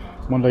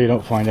 One day you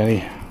don't find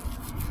any.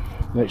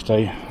 Next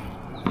day,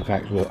 in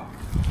fact, look.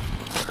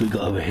 We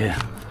got over here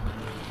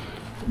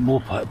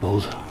more pipe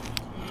bowls.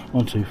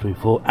 1, 2, 3,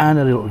 4, and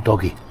a little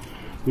doggy.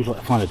 We like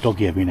to find a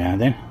doggy every now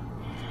and then,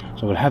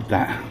 so we'll have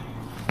that.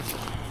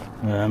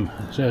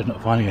 Sarah's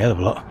not finding a hell of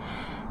a lot.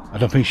 I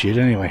don't think she is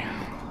anyway.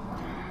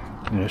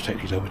 Let's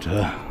take these over to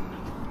her.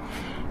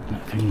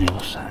 That thing there,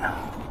 what's that?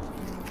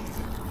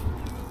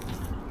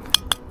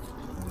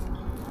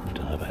 I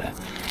don't know about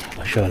that.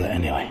 I'll show her that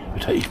anyway. We'll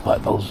take these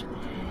pipe bowls.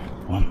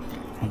 1,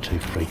 2,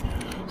 3,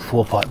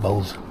 4 pipe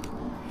bowls.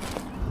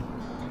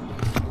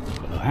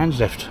 Hands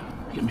left.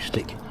 Get me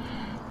stick.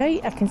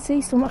 Okay, I can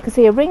see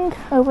a ring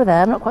over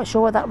there. I'm not quite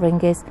sure what that ring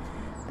is.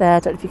 There, I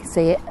don't know if you can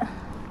see it.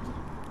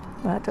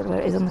 Right, I don't know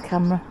where it is on the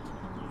camera.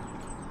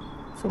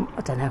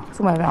 I don't know,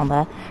 somewhere around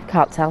there.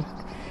 Can't tell.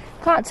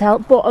 Can't tell,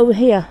 but over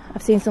here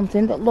I've seen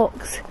something that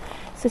looks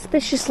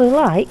suspiciously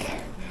like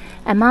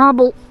a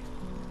marble.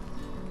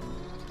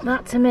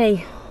 That to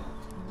me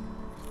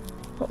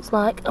looks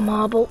like a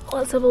marble.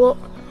 Let's have a look.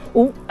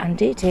 Oh,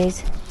 and it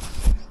is.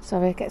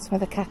 Sorry, get some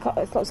of the caca.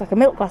 It looks like a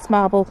milk glass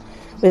marble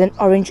with an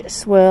orange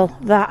swirl.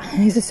 That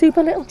is a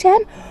super little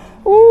gem.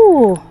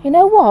 Ooh, you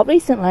know what?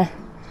 Recently,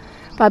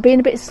 by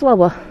being a bit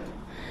slower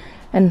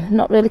and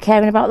not really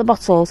caring about the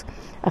bottles,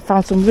 I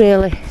found some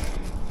really,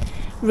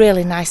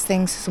 really nice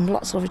things. Some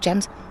lots of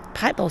gems.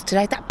 Pipe bowls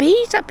today. That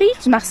bead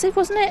was massive,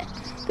 wasn't it?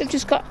 We've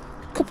just got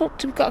a couple.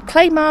 We've got a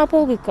clay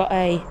marble. We've got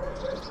a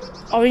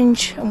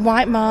orange and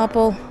white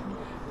marble.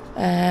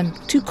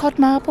 2 cod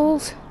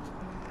marbles.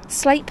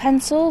 Slate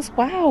pencils.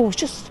 Wow, it's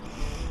just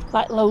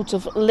like loads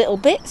of little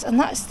bits, and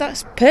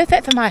that's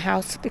perfect for my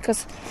house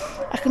because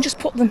I can just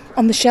put them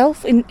on the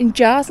shelf in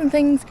jars and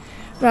things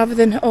rather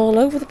than all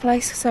over the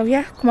place. So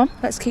yeah, come on,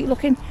 let's keep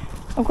looking.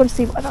 I'm going to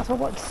see what that's what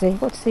I want to see. I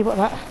want to see what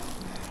that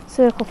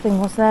circle thing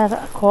was there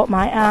that caught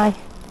my eye.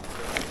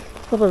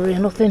 Probably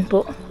nothing,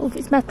 but oh, if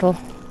it's metal.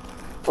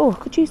 Oh, I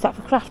could use that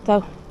for craft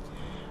though.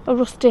 A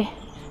rusty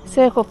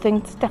circle thing,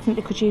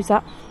 definitely could use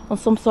that on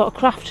some sort of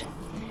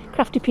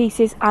crafty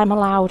pieces. I'm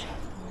allowed.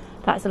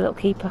 That's a little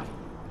keeper.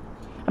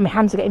 And my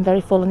hands are getting very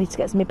full. I need to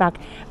get some in my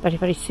bag very,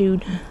 very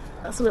soon.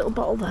 That's a little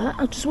bottle there.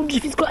 I just wondered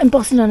if it's got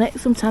embossing on it.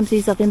 Sometimes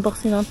these have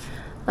embossing on.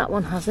 That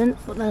one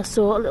hasn't. But then I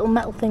saw a little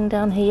metal thing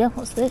down here.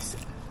 What's this?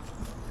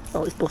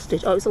 Oh, it's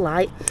busted. Oh, it's a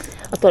light.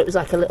 I thought it was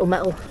like a little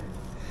metal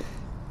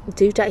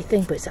doodad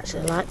thing, but it's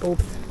actually a light bulb.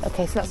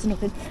 Okay, so that's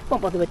nothing.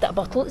 Won't bother with that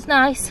bottle. It's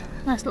nice.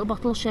 Nice little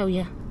bottle, I'll show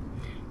you.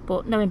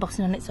 But no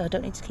embossing on it, so I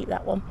don't need to keep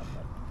that one.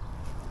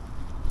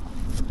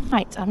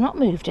 Right, I've not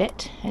moved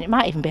it, and it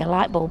might even be a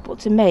light bulb, but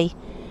to me,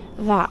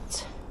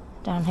 that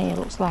down here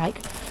looks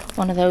like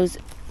one of those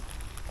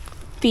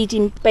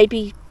feeding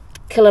baby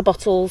killer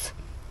bottles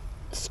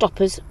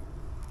stoppers,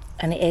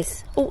 and it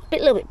is. Oh, a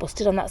little bit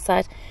busted on that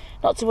side.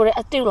 Not to worry,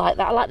 I do like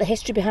that. I like the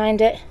history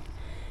behind it.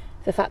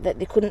 The fact that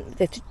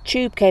the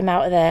tube came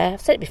out of there.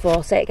 I've said it before,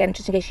 I'll say it again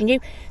just in case you knew.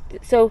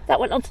 So that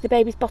went onto the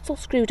baby's bottle,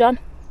 screwed on,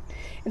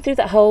 and through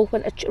that hole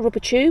went a rubber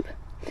tube.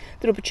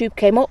 The rubber tube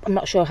came up, I'm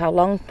not sure how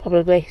long,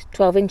 probably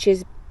 12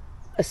 inches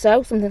or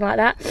so, something like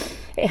that.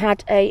 It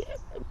had a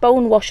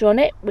bone washer on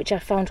it, which I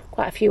found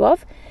quite a few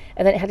of,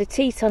 and then it had a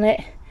teat on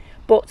it,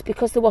 but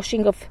because the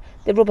washing of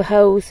the rubber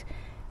hose,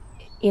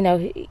 you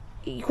know,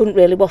 you couldn't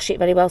really wash it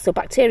very well, so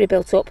bacteria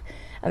built up,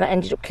 and that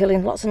ended up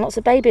killing lots and lots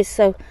of babies.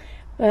 So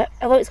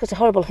although it's got a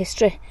horrible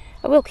history,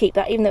 I will keep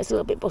that, even though it's a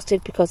little bit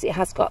busted, because it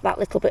has got that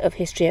little bit of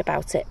history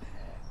about it.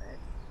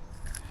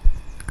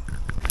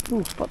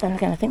 Ooh, but then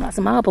again, I think that's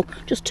a marble.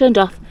 Just turned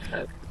off,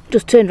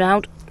 just turned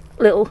round,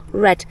 little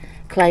red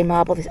clay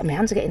marble. My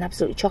hands are getting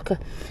absolutely chocker.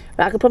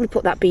 But I could probably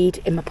put that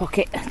bead in my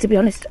pocket, to be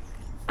honest.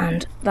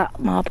 And that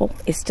marble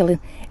is still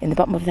in the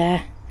bottom of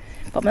there.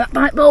 Bottom of that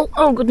pipe bowl.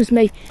 Oh, goodness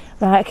me.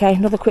 Right, okay,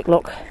 another quick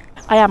look.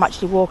 I am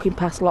actually walking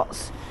past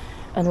lots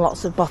and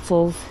lots of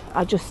bottles.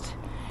 I just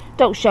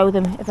don't show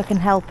them if I can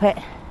help it,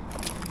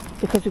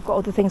 because we've got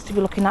other things to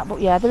be looking at.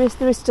 But yeah, there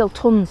is still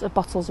tons of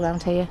bottles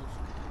around here.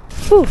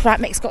 Ooh, right,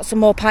 Mick's got some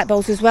more pipe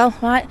bowls as well.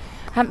 Right,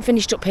 I haven't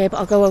finished up here, but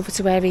I'll go over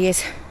to where he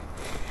is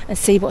and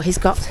see what he's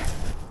got.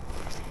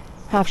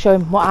 I'll show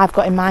him what I've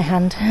got in my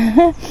hand.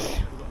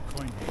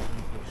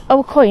 Oh,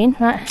 a coin,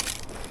 right.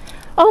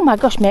 Oh my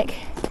gosh, Mick.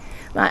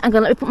 Right, I'm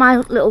going to let me put my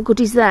little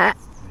goodies there.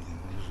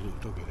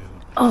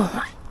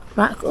 Oh,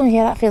 right. Oh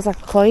yeah, that feels like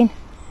a coin.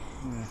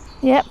 Yeah.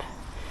 Yep.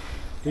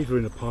 These were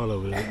in a pile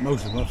over there.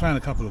 Most of them. I found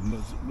a couple of them, but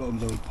a lot of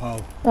them was a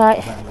pile.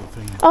 Right.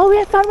 Oh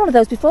yeah, I found one of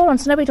those before on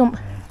Snowy Dump.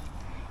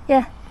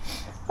 Yeah.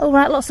 Oh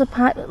right, lots of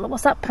pipe.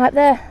 What's that pipe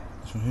there?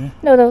 This one here?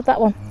 No, that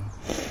one.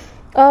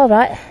 Oh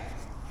right.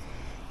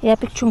 Yeah,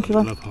 big chunky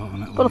one.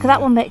 But look at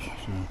that one, Mick.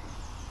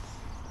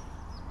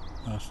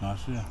 That's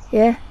nice, yeah.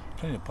 Yeah.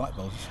 Plenty of pipe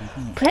bowls this week,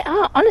 isn't it?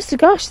 Oh, honest to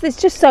gosh, there's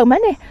just so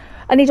many.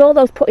 I need all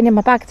those putting in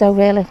my bag though,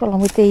 really,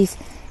 along with these.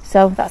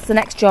 So that's the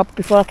next job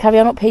before I carry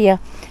on up here.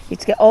 Need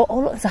to get oh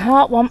look, there's a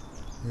heart one.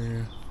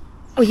 Yeah.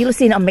 Oh, you'll have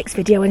seen it on Mick's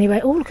video anyway.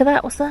 Oh, look at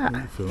that. What's that?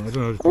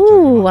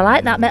 Ooh, I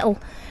like that metal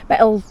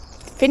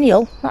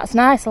finial. That's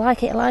nice. I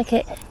like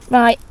it.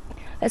 Right,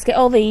 let's get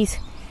all these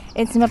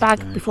into my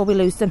bag before we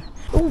lose them.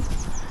 Ooh,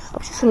 I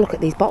was just going to look at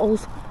these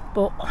bottles,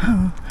 but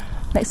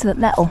next to that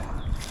metal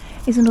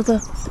is another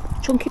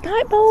chunky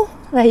pipe bowl.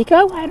 There you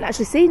go. I hadn't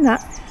actually seen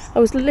that. I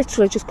was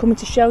literally just coming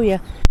to show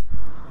you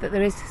that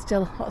there is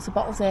still lots of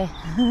bottles here.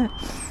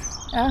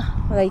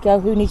 Well, there you go.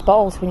 Who needs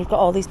bottles when you've got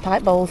all these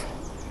pipe bowls?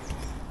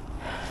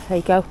 There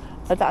you go.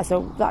 That is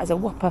a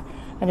whopper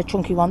and a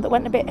chunky one that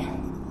went a bit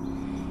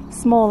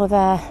smaller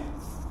there.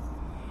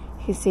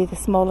 You can see the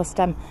smaller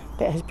stem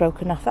bit has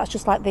broken off. That's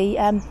just like the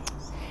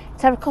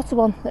terracotta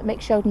one that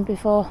Mick showed me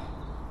before.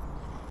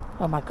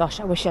 Oh my gosh,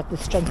 I wish I had the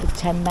strength of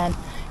 10 men,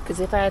 because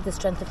if I had the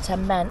strength of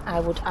 10 men I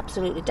would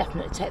absolutely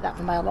definitely take that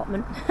for my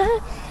allotment.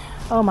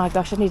 Oh my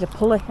gosh, I need a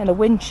pulley and a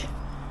winch.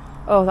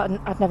 Oh,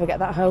 I'd never get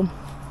that home.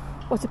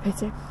 What a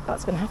pity.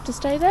 That's going to have to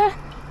stay there.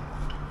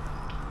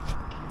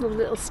 Lovely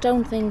little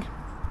stone thing.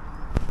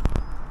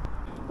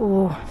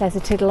 Oh, there's a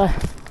tiddler.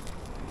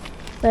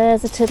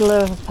 There's a tiddler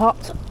of a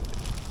pot.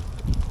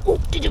 Oh,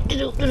 see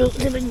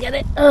if I can get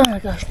it. Oh my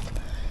gosh,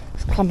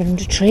 it's climbing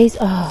under trees.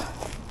 Oh,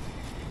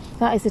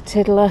 that is a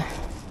tiddler.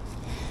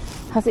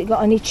 Has it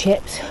got any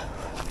chips?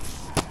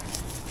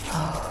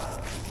 Oh,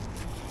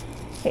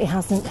 it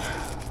hasn't.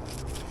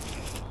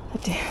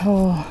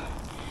 Oh,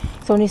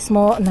 it's only a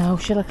small. No,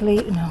 should I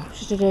leave? No, what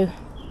should I do?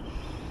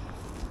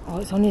 Oh,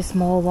 it's only a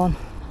small one.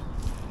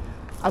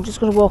 I'm just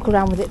going to walk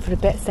around with it for a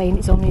bit, saying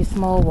it's only a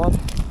small one,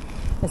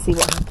 and see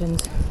what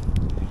happens.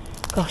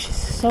 Gosh,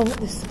 it's so.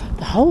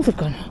 The holes have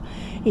gone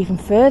even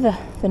further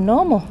than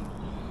normal.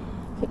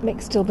 The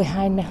Mick's still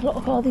behind me. Look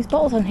at all these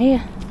bottles on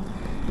here.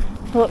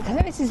 Look, I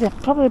think this is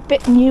probably a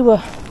bit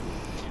newer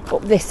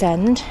up this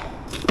end.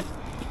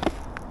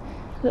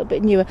 A little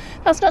bit newer.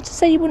 That's not to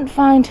say you wouldn't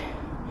find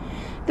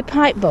the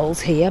pipe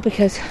bowls here,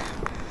 because,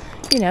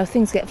 you know,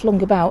 things get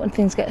flung about and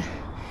things get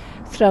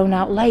thrown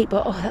out late.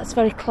 But oh, that's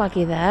very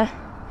claggy there.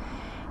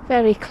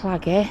 Very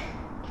claggy.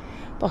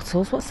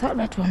 Bottles. What's that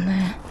red one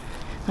there?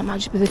 That might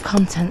just be the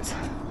contents.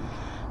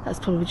 That's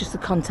probably just the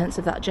contents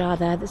of that jar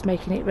there that's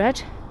making it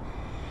red.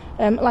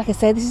 Like I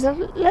say, this is a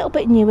little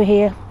bit newer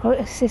here.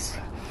 This is,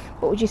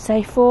 what would you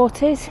say,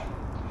 40s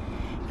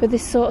for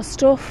this sort of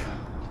stuff.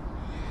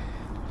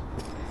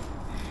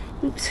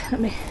 Oops, let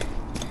me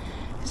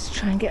just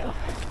try and get up.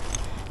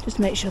 Just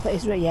make sure that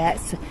it's red. Yeah,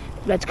 it's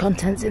red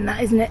contents in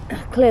that, isn't it? A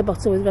clear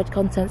bottle with red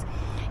contents.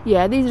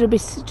 Yeah, these are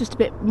just a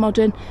bit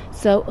modern,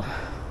 so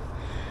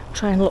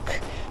try and look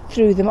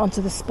through them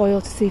onto the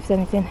spoil to see if there's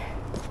anything.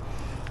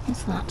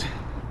 What's that?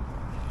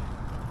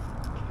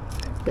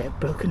 Bit of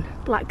broken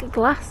black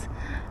glass.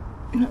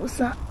 What was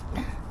that?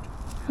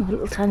 Oh, a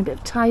little tiny bit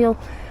of tile.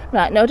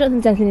 Right, no, I don't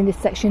think there's anything in this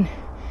section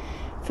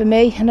for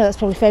me. I know that's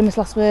probably famous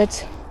last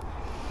words,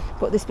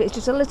 but this bit's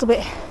just a little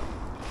bit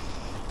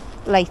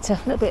later.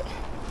 A little bit.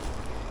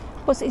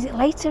 Is it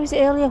later? Is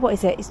it earlier? What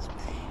is it?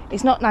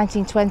 It's not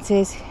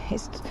 1920s.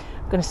 It's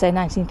going to say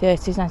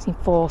 1930s,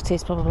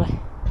 1940s probably.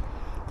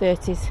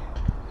 30s,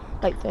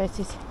 late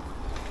 30s.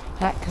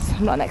 Right, because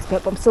I'm not an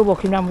expert, but I'm still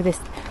walking around with this,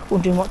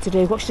 wondering what to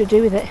do. What should I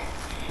do with it?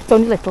 It's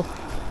only little.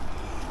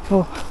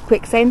 Oh,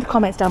 quick, say in the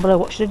comments down below,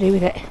 what should I do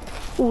with it?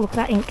 Oh, look at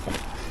that ink.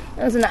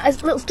 There's a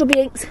nice little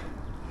stubby inks.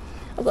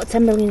 I've got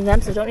 10 million of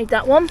them, so I don't need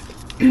that one.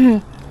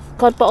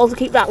 Cod bottles, I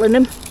keep rattling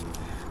them,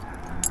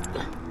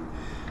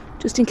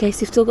 just in case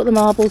they've still got the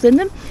marbles in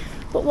them.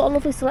 But what a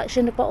lovely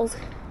selection of bottles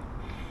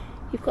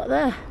you've got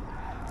there.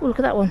 Oh, look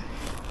at that one.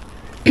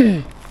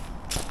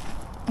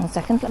 1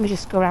 second, let me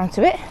just go around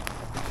to it.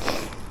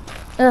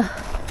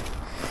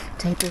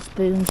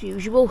 Tablespoons,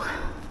 usual.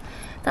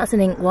 That's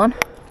an ink one.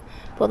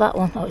 But that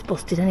one, oh, it's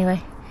busted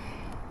anyway.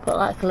 But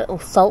like a little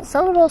salt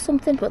cellar or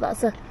something. But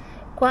that's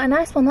quite a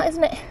nice one, that,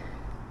 isn't it?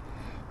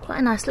 Quite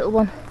a nice little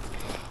one.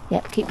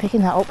 Yep, keep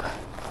picking that up,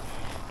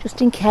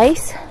 just in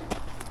case.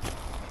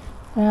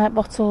 Right,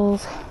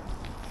 bottles.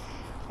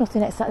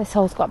 Nothing except this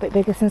hole's got a bit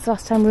bigger since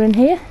last time we were in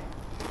here.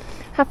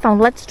 Have found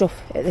lead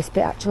stuff at this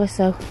bit actually,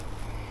 so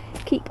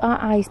keep our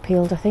eyes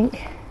peeled, I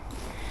think.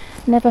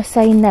 Never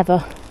say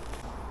never.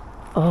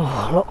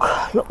 Oh,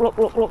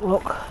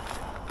 look.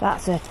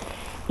 That's a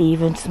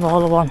even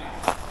smaller one.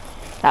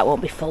 That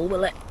won't be full,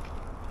 will it?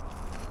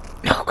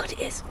 Oh god, it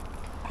is.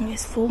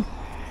 It's full.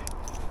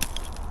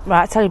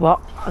 Right, I tell you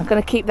what, I'm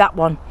going to keep that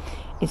one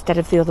instead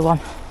of the other one.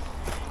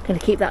 I'm going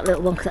to keep that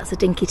little one because that's a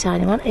dinky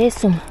tiny one. Here's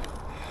some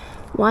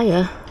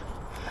wire.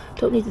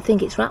 Don't need to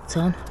think it's wrapped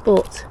on,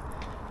 but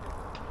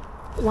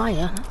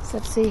wire.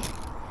 Let's see.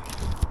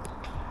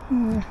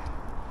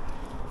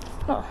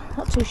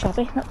 Not too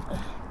shabby.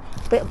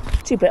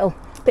 Too brittle.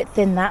 Bit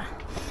thin, that.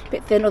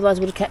 Bit thin, otherwise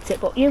I would have kept it.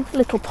 But you,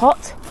 little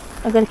pot,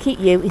 I'm going to keep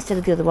you instead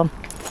of the other one.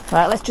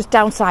 Right, let's just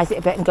downsize it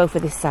a bit and go for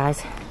this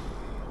size.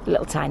 A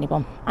little tiny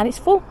one. And it's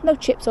full, no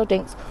chips or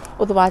dinks.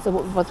 Otherwise I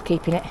wouldn't bother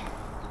keeping it.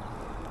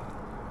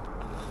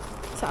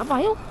 Is that a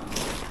vial?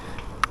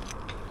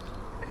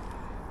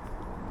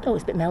 Oh,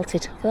 it's a bit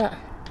melted. Look at that.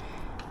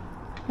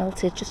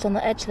 Melted just on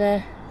the edge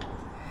there.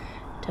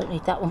 Don't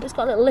need that one, but it's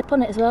got a little lip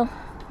on it as well.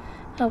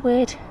 How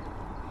weird.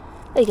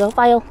 There you go,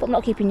 vial, but I'm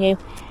not keeping you.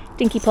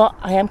 Dinky pot,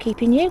 I am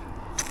keeping you.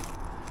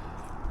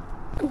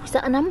 Oh, is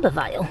that an amber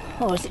vial?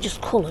 Or is it just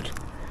coloured?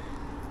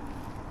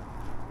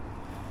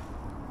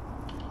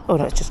 Oh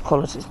no, it's just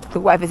coloured.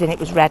 Whatever's in it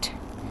was red.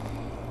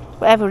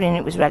 Whatever in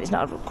it was red, it's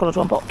not a coloured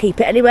one, but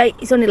keep it anyway.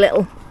 It's only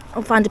little.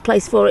 I'll find a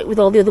place for it with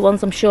all the other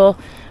ones, I'm sure.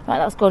 Right,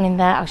 that's going in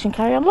there. I can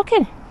carry on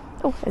looking.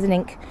 Oh, there's an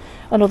ink.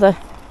 Another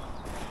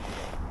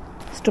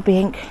stubby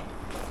ink.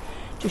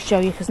 Just show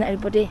you, because not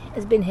everybody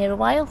has been here a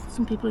while.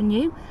 Some people are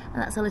new,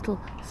 and that's a little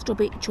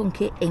stubby,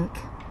 chunky ink.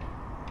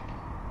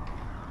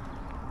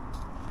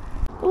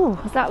 Oh,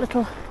 has that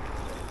little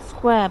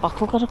square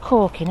bottle got a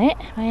cork in it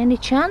by any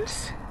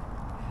chance?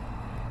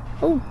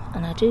 Oh,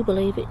 and I do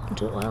believe it.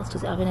 What else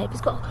does it have in it?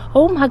 It's got.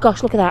 Oh my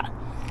gosh, look at that.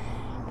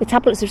 The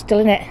tablets are still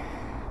in it.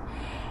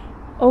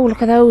 Oh,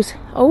 look at those.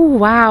 Oh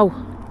wow.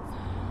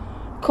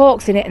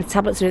 Corks in it, and the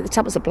tablets are in it. The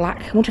tablets are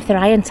black. I wonder if they're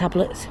iron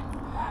tablets.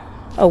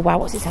 Oh wow,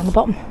 what's it say on the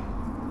bottom?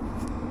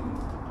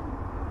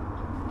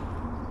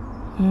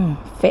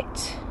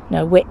 Fit.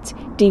 No, wit.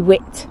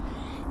 DeWitt.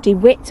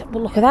 DeWitt.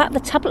 Well, look at that.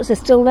 The tablets are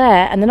still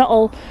there, and they're not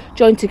all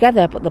joined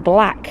together, but they're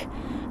black.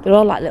 They're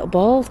all like little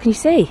balls. Can you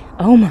see?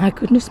 Oh my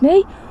goodness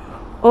me.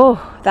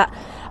 Oh, that,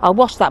 I'll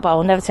wash that, but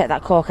I'll never take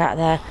that cork out of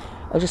there.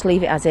 I'll just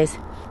leave it as is.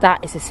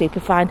 That is a super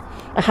fine.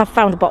 I have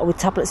found a bottle with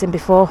tablets in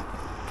before.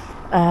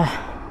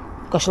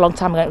 Gosh, a long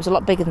time ago. It was a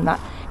lot bigger than that.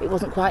 It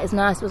wasn't quite as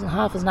nice. It wasn't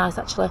half as nice,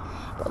 actually.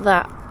 But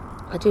that,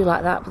 I do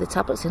like that with the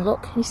tablets in.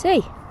 Look, can you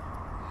see?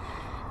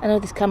 I know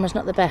this camera's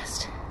not the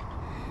best,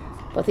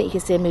 but I think you can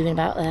see them moving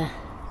about there.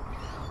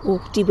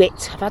 Oh,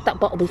 DeWitt. I've had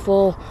that bottle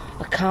before.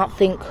 I can't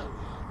think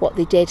what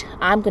they did.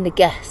 I'm going to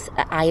guess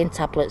at iron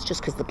tablets just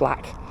because they're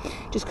black.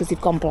 Just because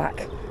they've gone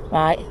black.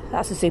 Right,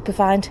 that's a super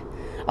find.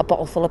 A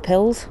bottle full of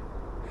pills.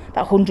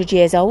 About 100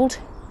 years old.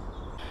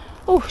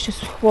 Oh,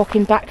 just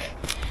walking back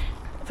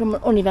from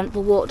an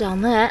uneventful walk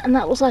down there, and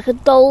that looks like a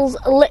doll's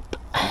lip,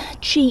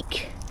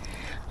 cheek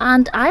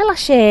and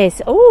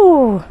eyelashes.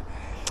 Oh,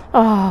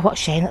 what a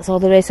shame, that's all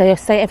there is. I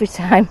say it every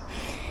time.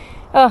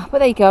 Oh, but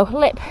there you go,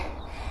 lip,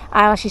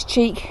 eyelashes,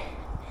 cheek.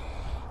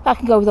 That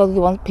can go with all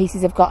the other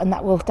pieces I've got, and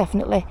that will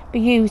definitely be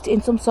used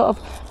in some sort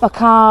of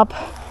macabre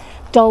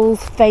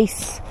doll's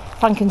face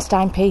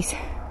Frankenstein piece.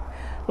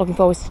 Looking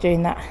forward to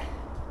doing that.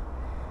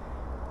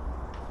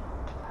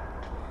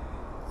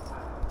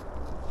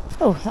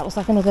 Oh, that looks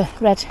like another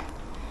red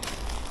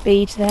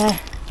bead there.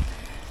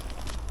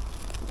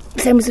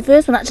 Same as the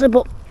first one actually,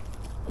 but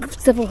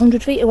several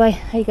hundred feet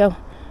away. There you go,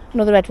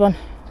 another red one,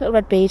 little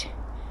red bead.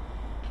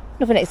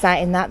 Nothing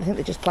exciting that, I think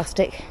they're just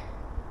plastic.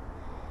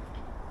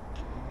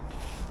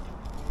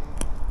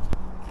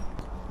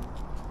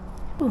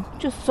 Ooh,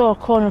 just saw a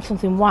corner of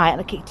something white and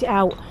I kicked it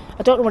out.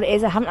 I don't know what it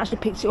is, I haven't actually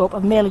picked it up,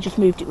 I've merely just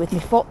moved it with my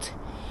foot.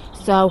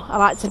 So I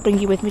like to bring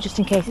you with me just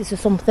in case it's for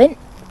something.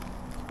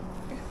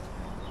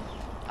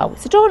 Oh,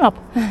 it's a doorknob.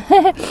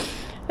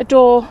 A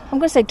door. I'm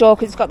going to say door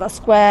because it's got that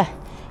square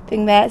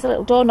thing there. It's a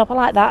little doorknob. I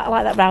like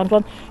that round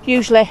one.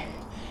 Usually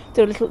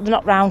they're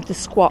not round, they're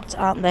squat,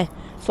 aren't they?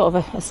 Sort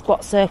of a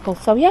squat circle.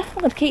 So yeah, I'm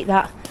going to keep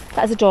that.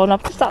 That is a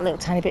doorknob. Just that little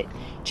tiny bit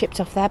chipped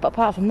off there. But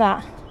apart from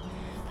that,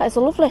 that is a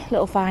lovely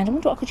little find. I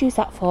wonder what I could use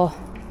that for.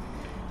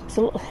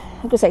 I'm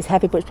going to say it's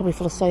heavy, but it's probably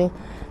full of soil.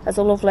 That's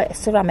a lovely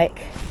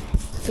ceramic.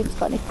 See if it's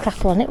got any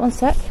crackle on it. One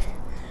sec.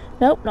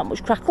 Nope, not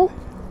much crackle,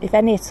 if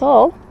any at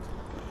all.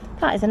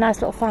 That is a nice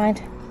little find.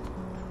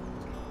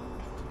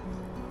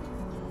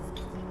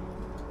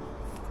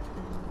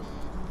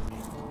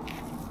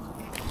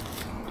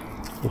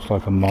 Looks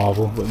like a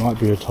marble, but it might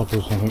be a top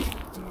or something.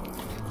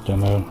 Don't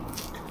know.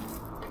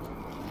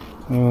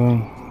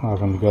 I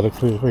haven't got a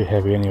clue. It's very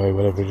heavy anyway,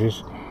 whatever it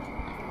is.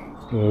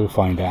 We'll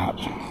find out.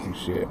 You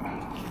see it.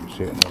 You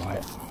see it in the light.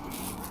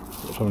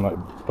 It's something like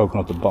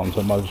broken off the bottom,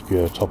 so it might just be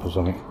a top or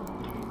something.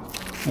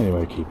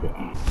 Anyway, keep it.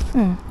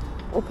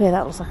 Up here,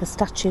 that looks like a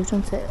statue,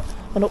 doesn't it?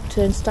 An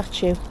upturned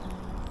statue.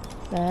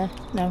 There.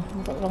 No,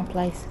 I've got the wrong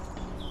place.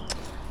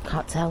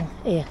 Can't tell.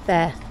 Here,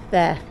 there.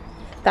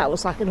 That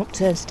looks like an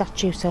upturned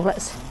statue, so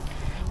let's...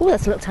 Oh,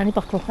 that's a little tiny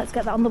bottle. Let's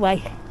get that on the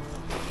way.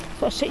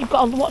 So you've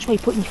got to watch where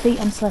you're putting your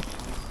feet, honestly.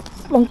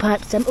 Long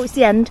pipe stem. Oh, it's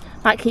the end.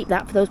 Might keep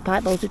that for those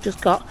pipe bowls we've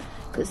just got,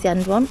 because it's the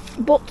end one.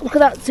 But look at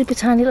that super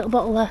tiny little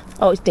bottle there.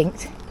 Oh, it's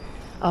dinked.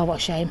 Oh, what a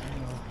shame.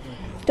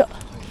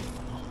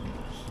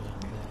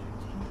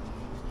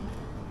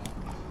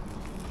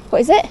 What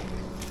is it?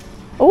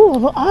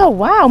 Oh,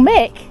 wow,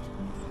 Mick.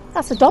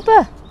 That's a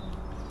dobber.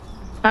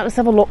 Right, let's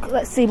have a look.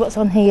 Let's see what's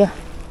on here.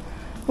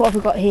 What have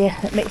we got here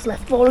that Mick's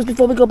left for us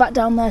before we go back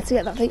down there to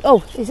get that thing?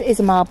 Oh, it is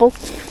a marble.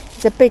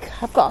 It's a big,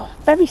 I've got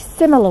a very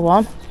similar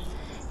one.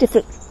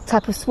 Different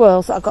type of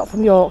swirls that I got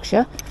from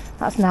Yorkshire.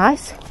 That's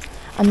nice.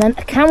 And then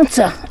a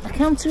counter. A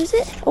counter, is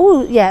it?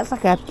 Oh, yeah, it's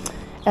like a,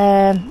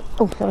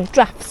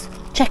 drafts.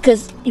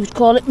 Checkers, you would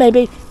call it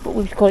maybe, but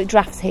we would call it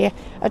drafts here.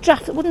 A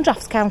wooden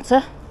drafts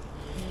counter.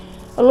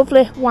 A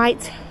lovely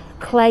white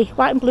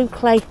and blue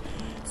clay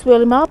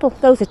swirling marble.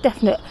 Those are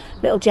definite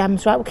little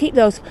gems, right? We'll keep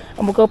those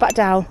and we'll go back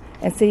down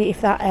and see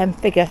if that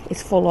figure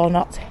is full or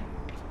not.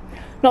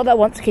 Not that I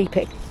want to keep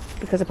it,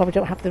 because I probably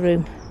don't have the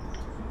room.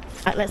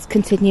 Right, let's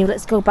continue.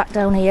 Let's go back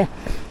down here,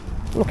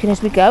 looking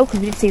as we go, because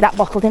we did see that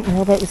bottle, didn't we?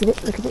 Although it was a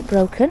little bit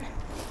broken.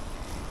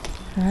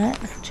 Right,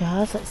 little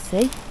jars. Let's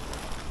see.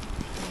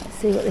 Let's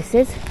see what this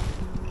is.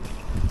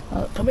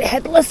 Oh, it's probably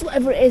headless,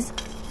 whatever it is.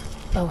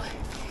 Oh,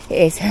 it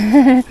is.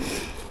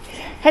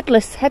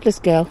 headless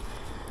girl.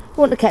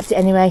 Wouldn't have kept it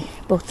anyway,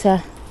 but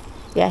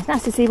yeah,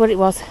 nice to see what it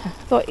was. I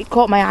thought it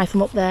caught my eye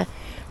from up there,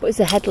 but it's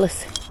a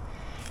headless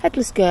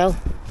girl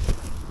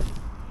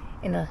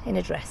in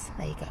a dress.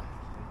 There you go.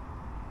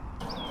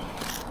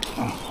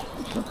 Oh,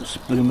 it's like a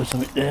spoon or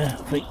something there,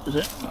 I think, is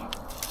it?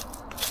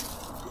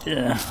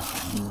 Yeah,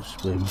 a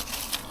spoon.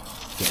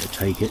 Better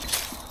take it,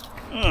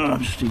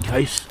 just in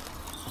case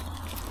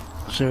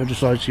Sarah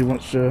decides she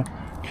wants to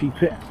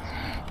keep it.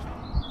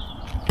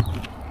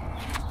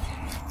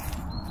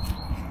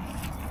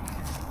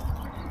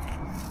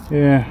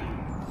 Yeah,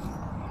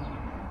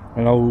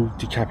 an old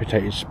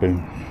decapitated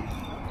spoon.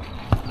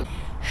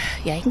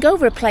 Yeah, you can go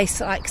over a place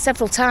like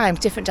several times,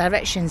 different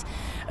directions,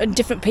 and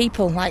different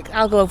people. Like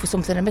I'll go over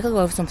something and Mick will go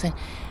over something,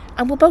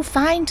 and we'll both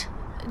find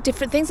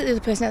different things that the other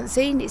person hasn't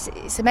seen.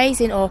 It's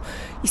amazing. Or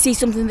you see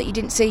something that you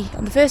didn't see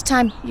on the first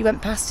time you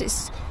went past.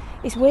 It's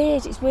It's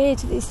weird, it's weird.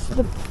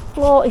 The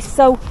floor is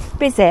so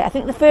busy. I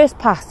think the first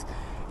pass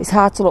is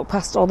hard to look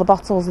past all the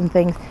bottles and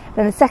things.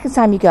 Then the second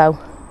time you go,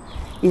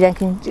 you then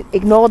can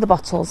ignore the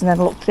bottles and then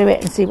look through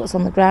it and see what's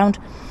on the ground.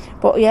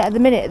 But yeah, at the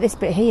minute, this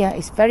bit here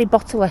is very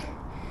bottly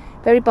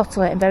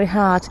and very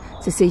hard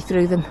to see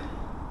through them.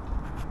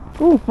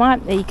 Ooh,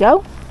 right, there you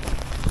go.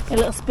 A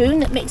little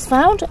spoon that Mick's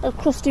found, a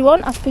crusty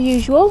one as per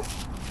usual.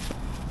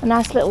 A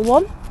nice little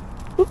one.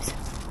 Oops.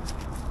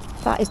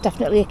 That is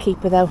definitely a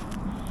keeper though.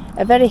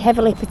 A very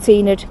heavily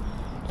patinaed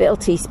little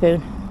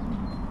teaspoon.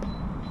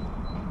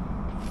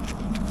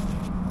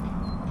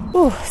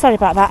 Ooh, sorry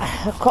about that.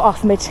 I cut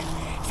off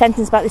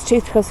mid-sentence about this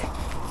tooth because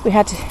we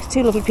had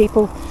two lovely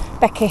people,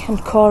 Becky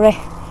and Corey,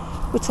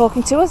 were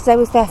talking to us. They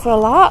was there for a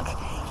lark.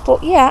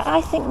 But yeah,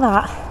 I think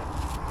that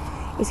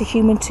is a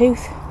human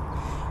tooth.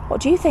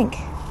 What do you think?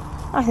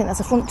 I think that's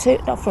a front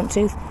tooth, not front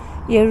tooth.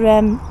 Your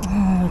your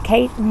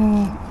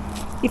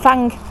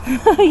fang,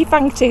 your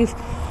fang tooth.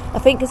 I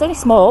think it's only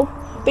small,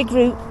 big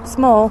root,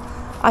 small.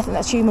 I think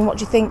that's human. What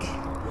do you think?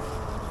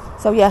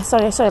 So yeah,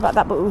 sorry about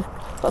that. But we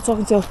got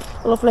talking to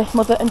a lovely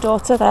mother and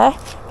daughter there,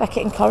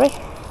 Becky and Corey.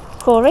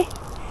 Sorry.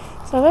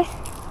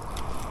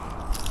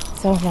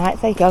 So right,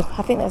 there you go.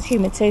 I think that's a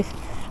human tooth.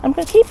 I'm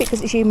going to keep it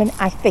because it's human,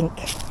 I think.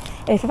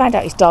 And if I find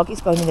out it's dog,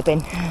 it's going in the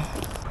bin.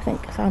 I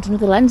think I found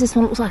another lens. This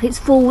one looks like it's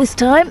full this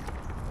time.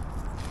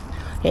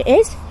 It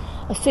is.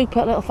 A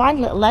super little fine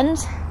little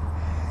lens.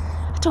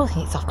 I don't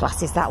think it's off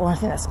glasses, that one. I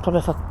think that's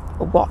probably for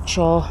a watch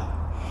or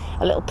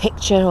a little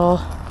picture or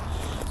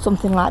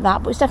something like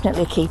that. But it's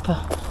definitely a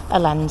keeper. A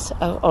lens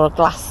or a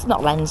glass,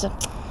 not lens,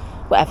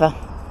 whatever.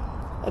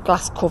 A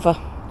glass cover.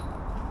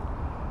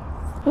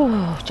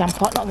 Oh, jam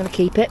pot, not going to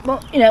keep it.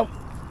 But, you know,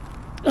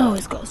 oh,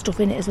 it's got stuff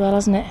in it as well,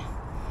 hasn't it?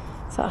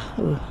 So,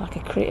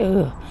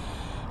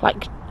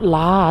 like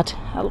lard.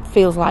 It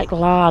feels like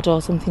lard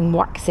or something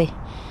waxy.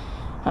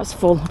 That's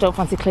full. I don't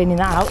fancy cleaning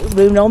that out. It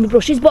ruined all my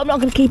brushes, but I'm not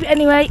going to keep it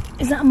anyway.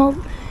 Is that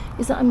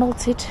a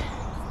malted?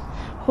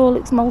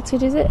 Horlicks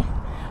malted, is it?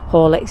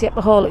 Horlicks, yep,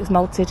 a Horlicks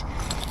malted.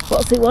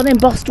 What's the one?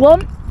 Embossed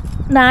one.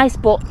 Nice,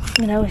 but,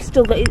 you know, it's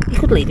still got, you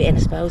could leave it in, I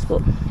suppose,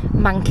 but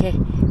manky.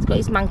 It's got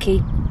its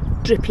manky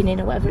dripping in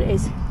or whatever it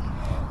is.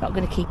 Not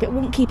going to keep it.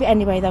 Wouldn't keep it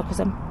anyway, though, because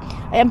I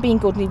am being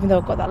good, even though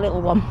I've got that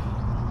little one.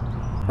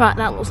 Right,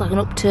 that looks like an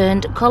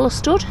upturned collar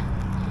stud.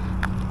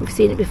 We've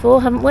seen it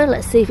before, haven't we?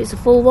 Let's see if it's a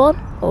full one.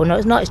 Oh no,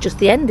 it's not. It's just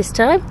the end this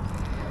time.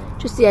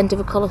 Just the end of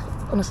a collar,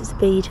 unless it's a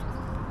bead.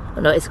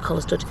 Oh no, it's a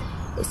collar stud.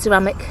 It's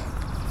ceramic.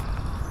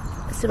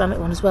 A ceramic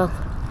one as well.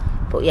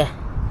 But yeah,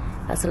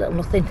 that's a little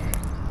nothing.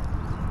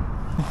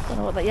 I don't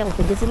know what that yellow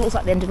thing is. It looks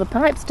like the end of a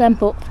pipe stem,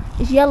 but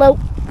it's yellow.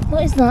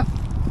 What is that?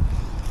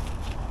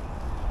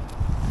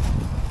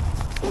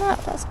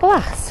 That's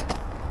glass.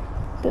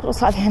 But it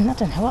looks like the end. I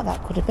don't know what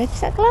that could have been.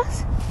 Is that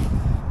glass?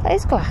 That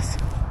is glass.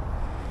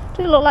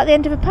 Does it look like the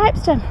end of a pipe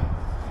stem?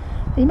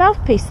 The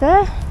mouthpiece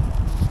there.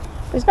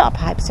 But it's not a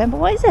pipe stem, but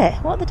what is it?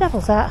 What the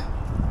devil's that?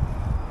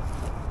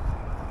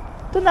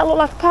 Doesn't that look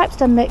like a pipe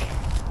stem, Mick?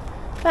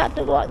 That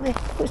doesn't look like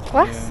the... Oh, it's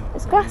glass. Yeah,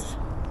 it's glass.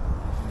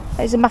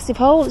 It's a massive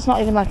hole. It's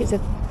not even like it's a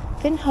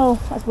thin hole.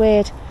 That's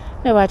weird.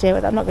 No idea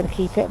what that... I'm not going to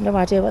keep it. No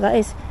idea what that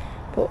is.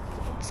 But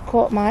it's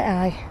caught my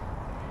eye.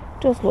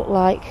 It does look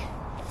like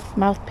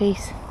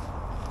mouthpiece.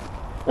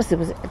 Unless there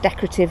was a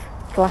decorative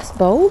glass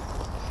bowl.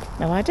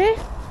 No idea.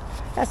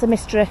 That's a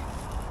mystery.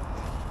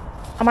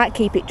 I might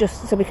keep it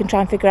just so we can try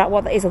and figure out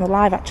what that is on the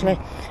live, actually.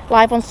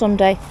 Live on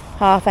Sunday,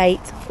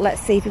 8:30. Let's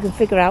see if we can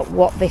figure out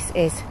what this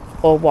is,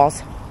 or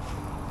was.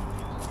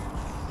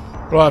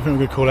 Right, I think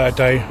we could call it a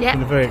day. Yep. It's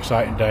been a very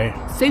exciting day.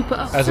 Super.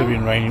 As it's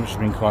been raining, which has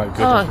been quite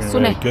good. Oh, it's been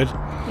sunny. really good.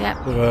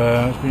 Yeah.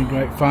 So, it's been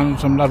great fun.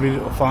 Some lovely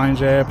little finds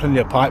there. Plenty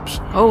of pipes.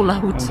 Oh,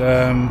 loads.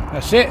 And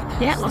that's it.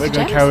 Yeah, lots We're of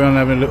going to carry on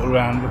having a little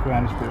round, look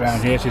around this bit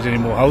around here, see if there's any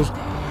more holes.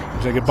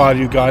 We'll say goodbye to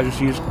you guys. We'll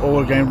see you all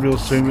again real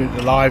soon.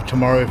 We're live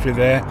tomorrow if you're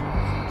there.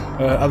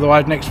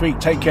 Otherwise, next week.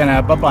 Take care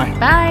now. Bye-bye.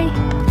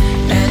 Bye.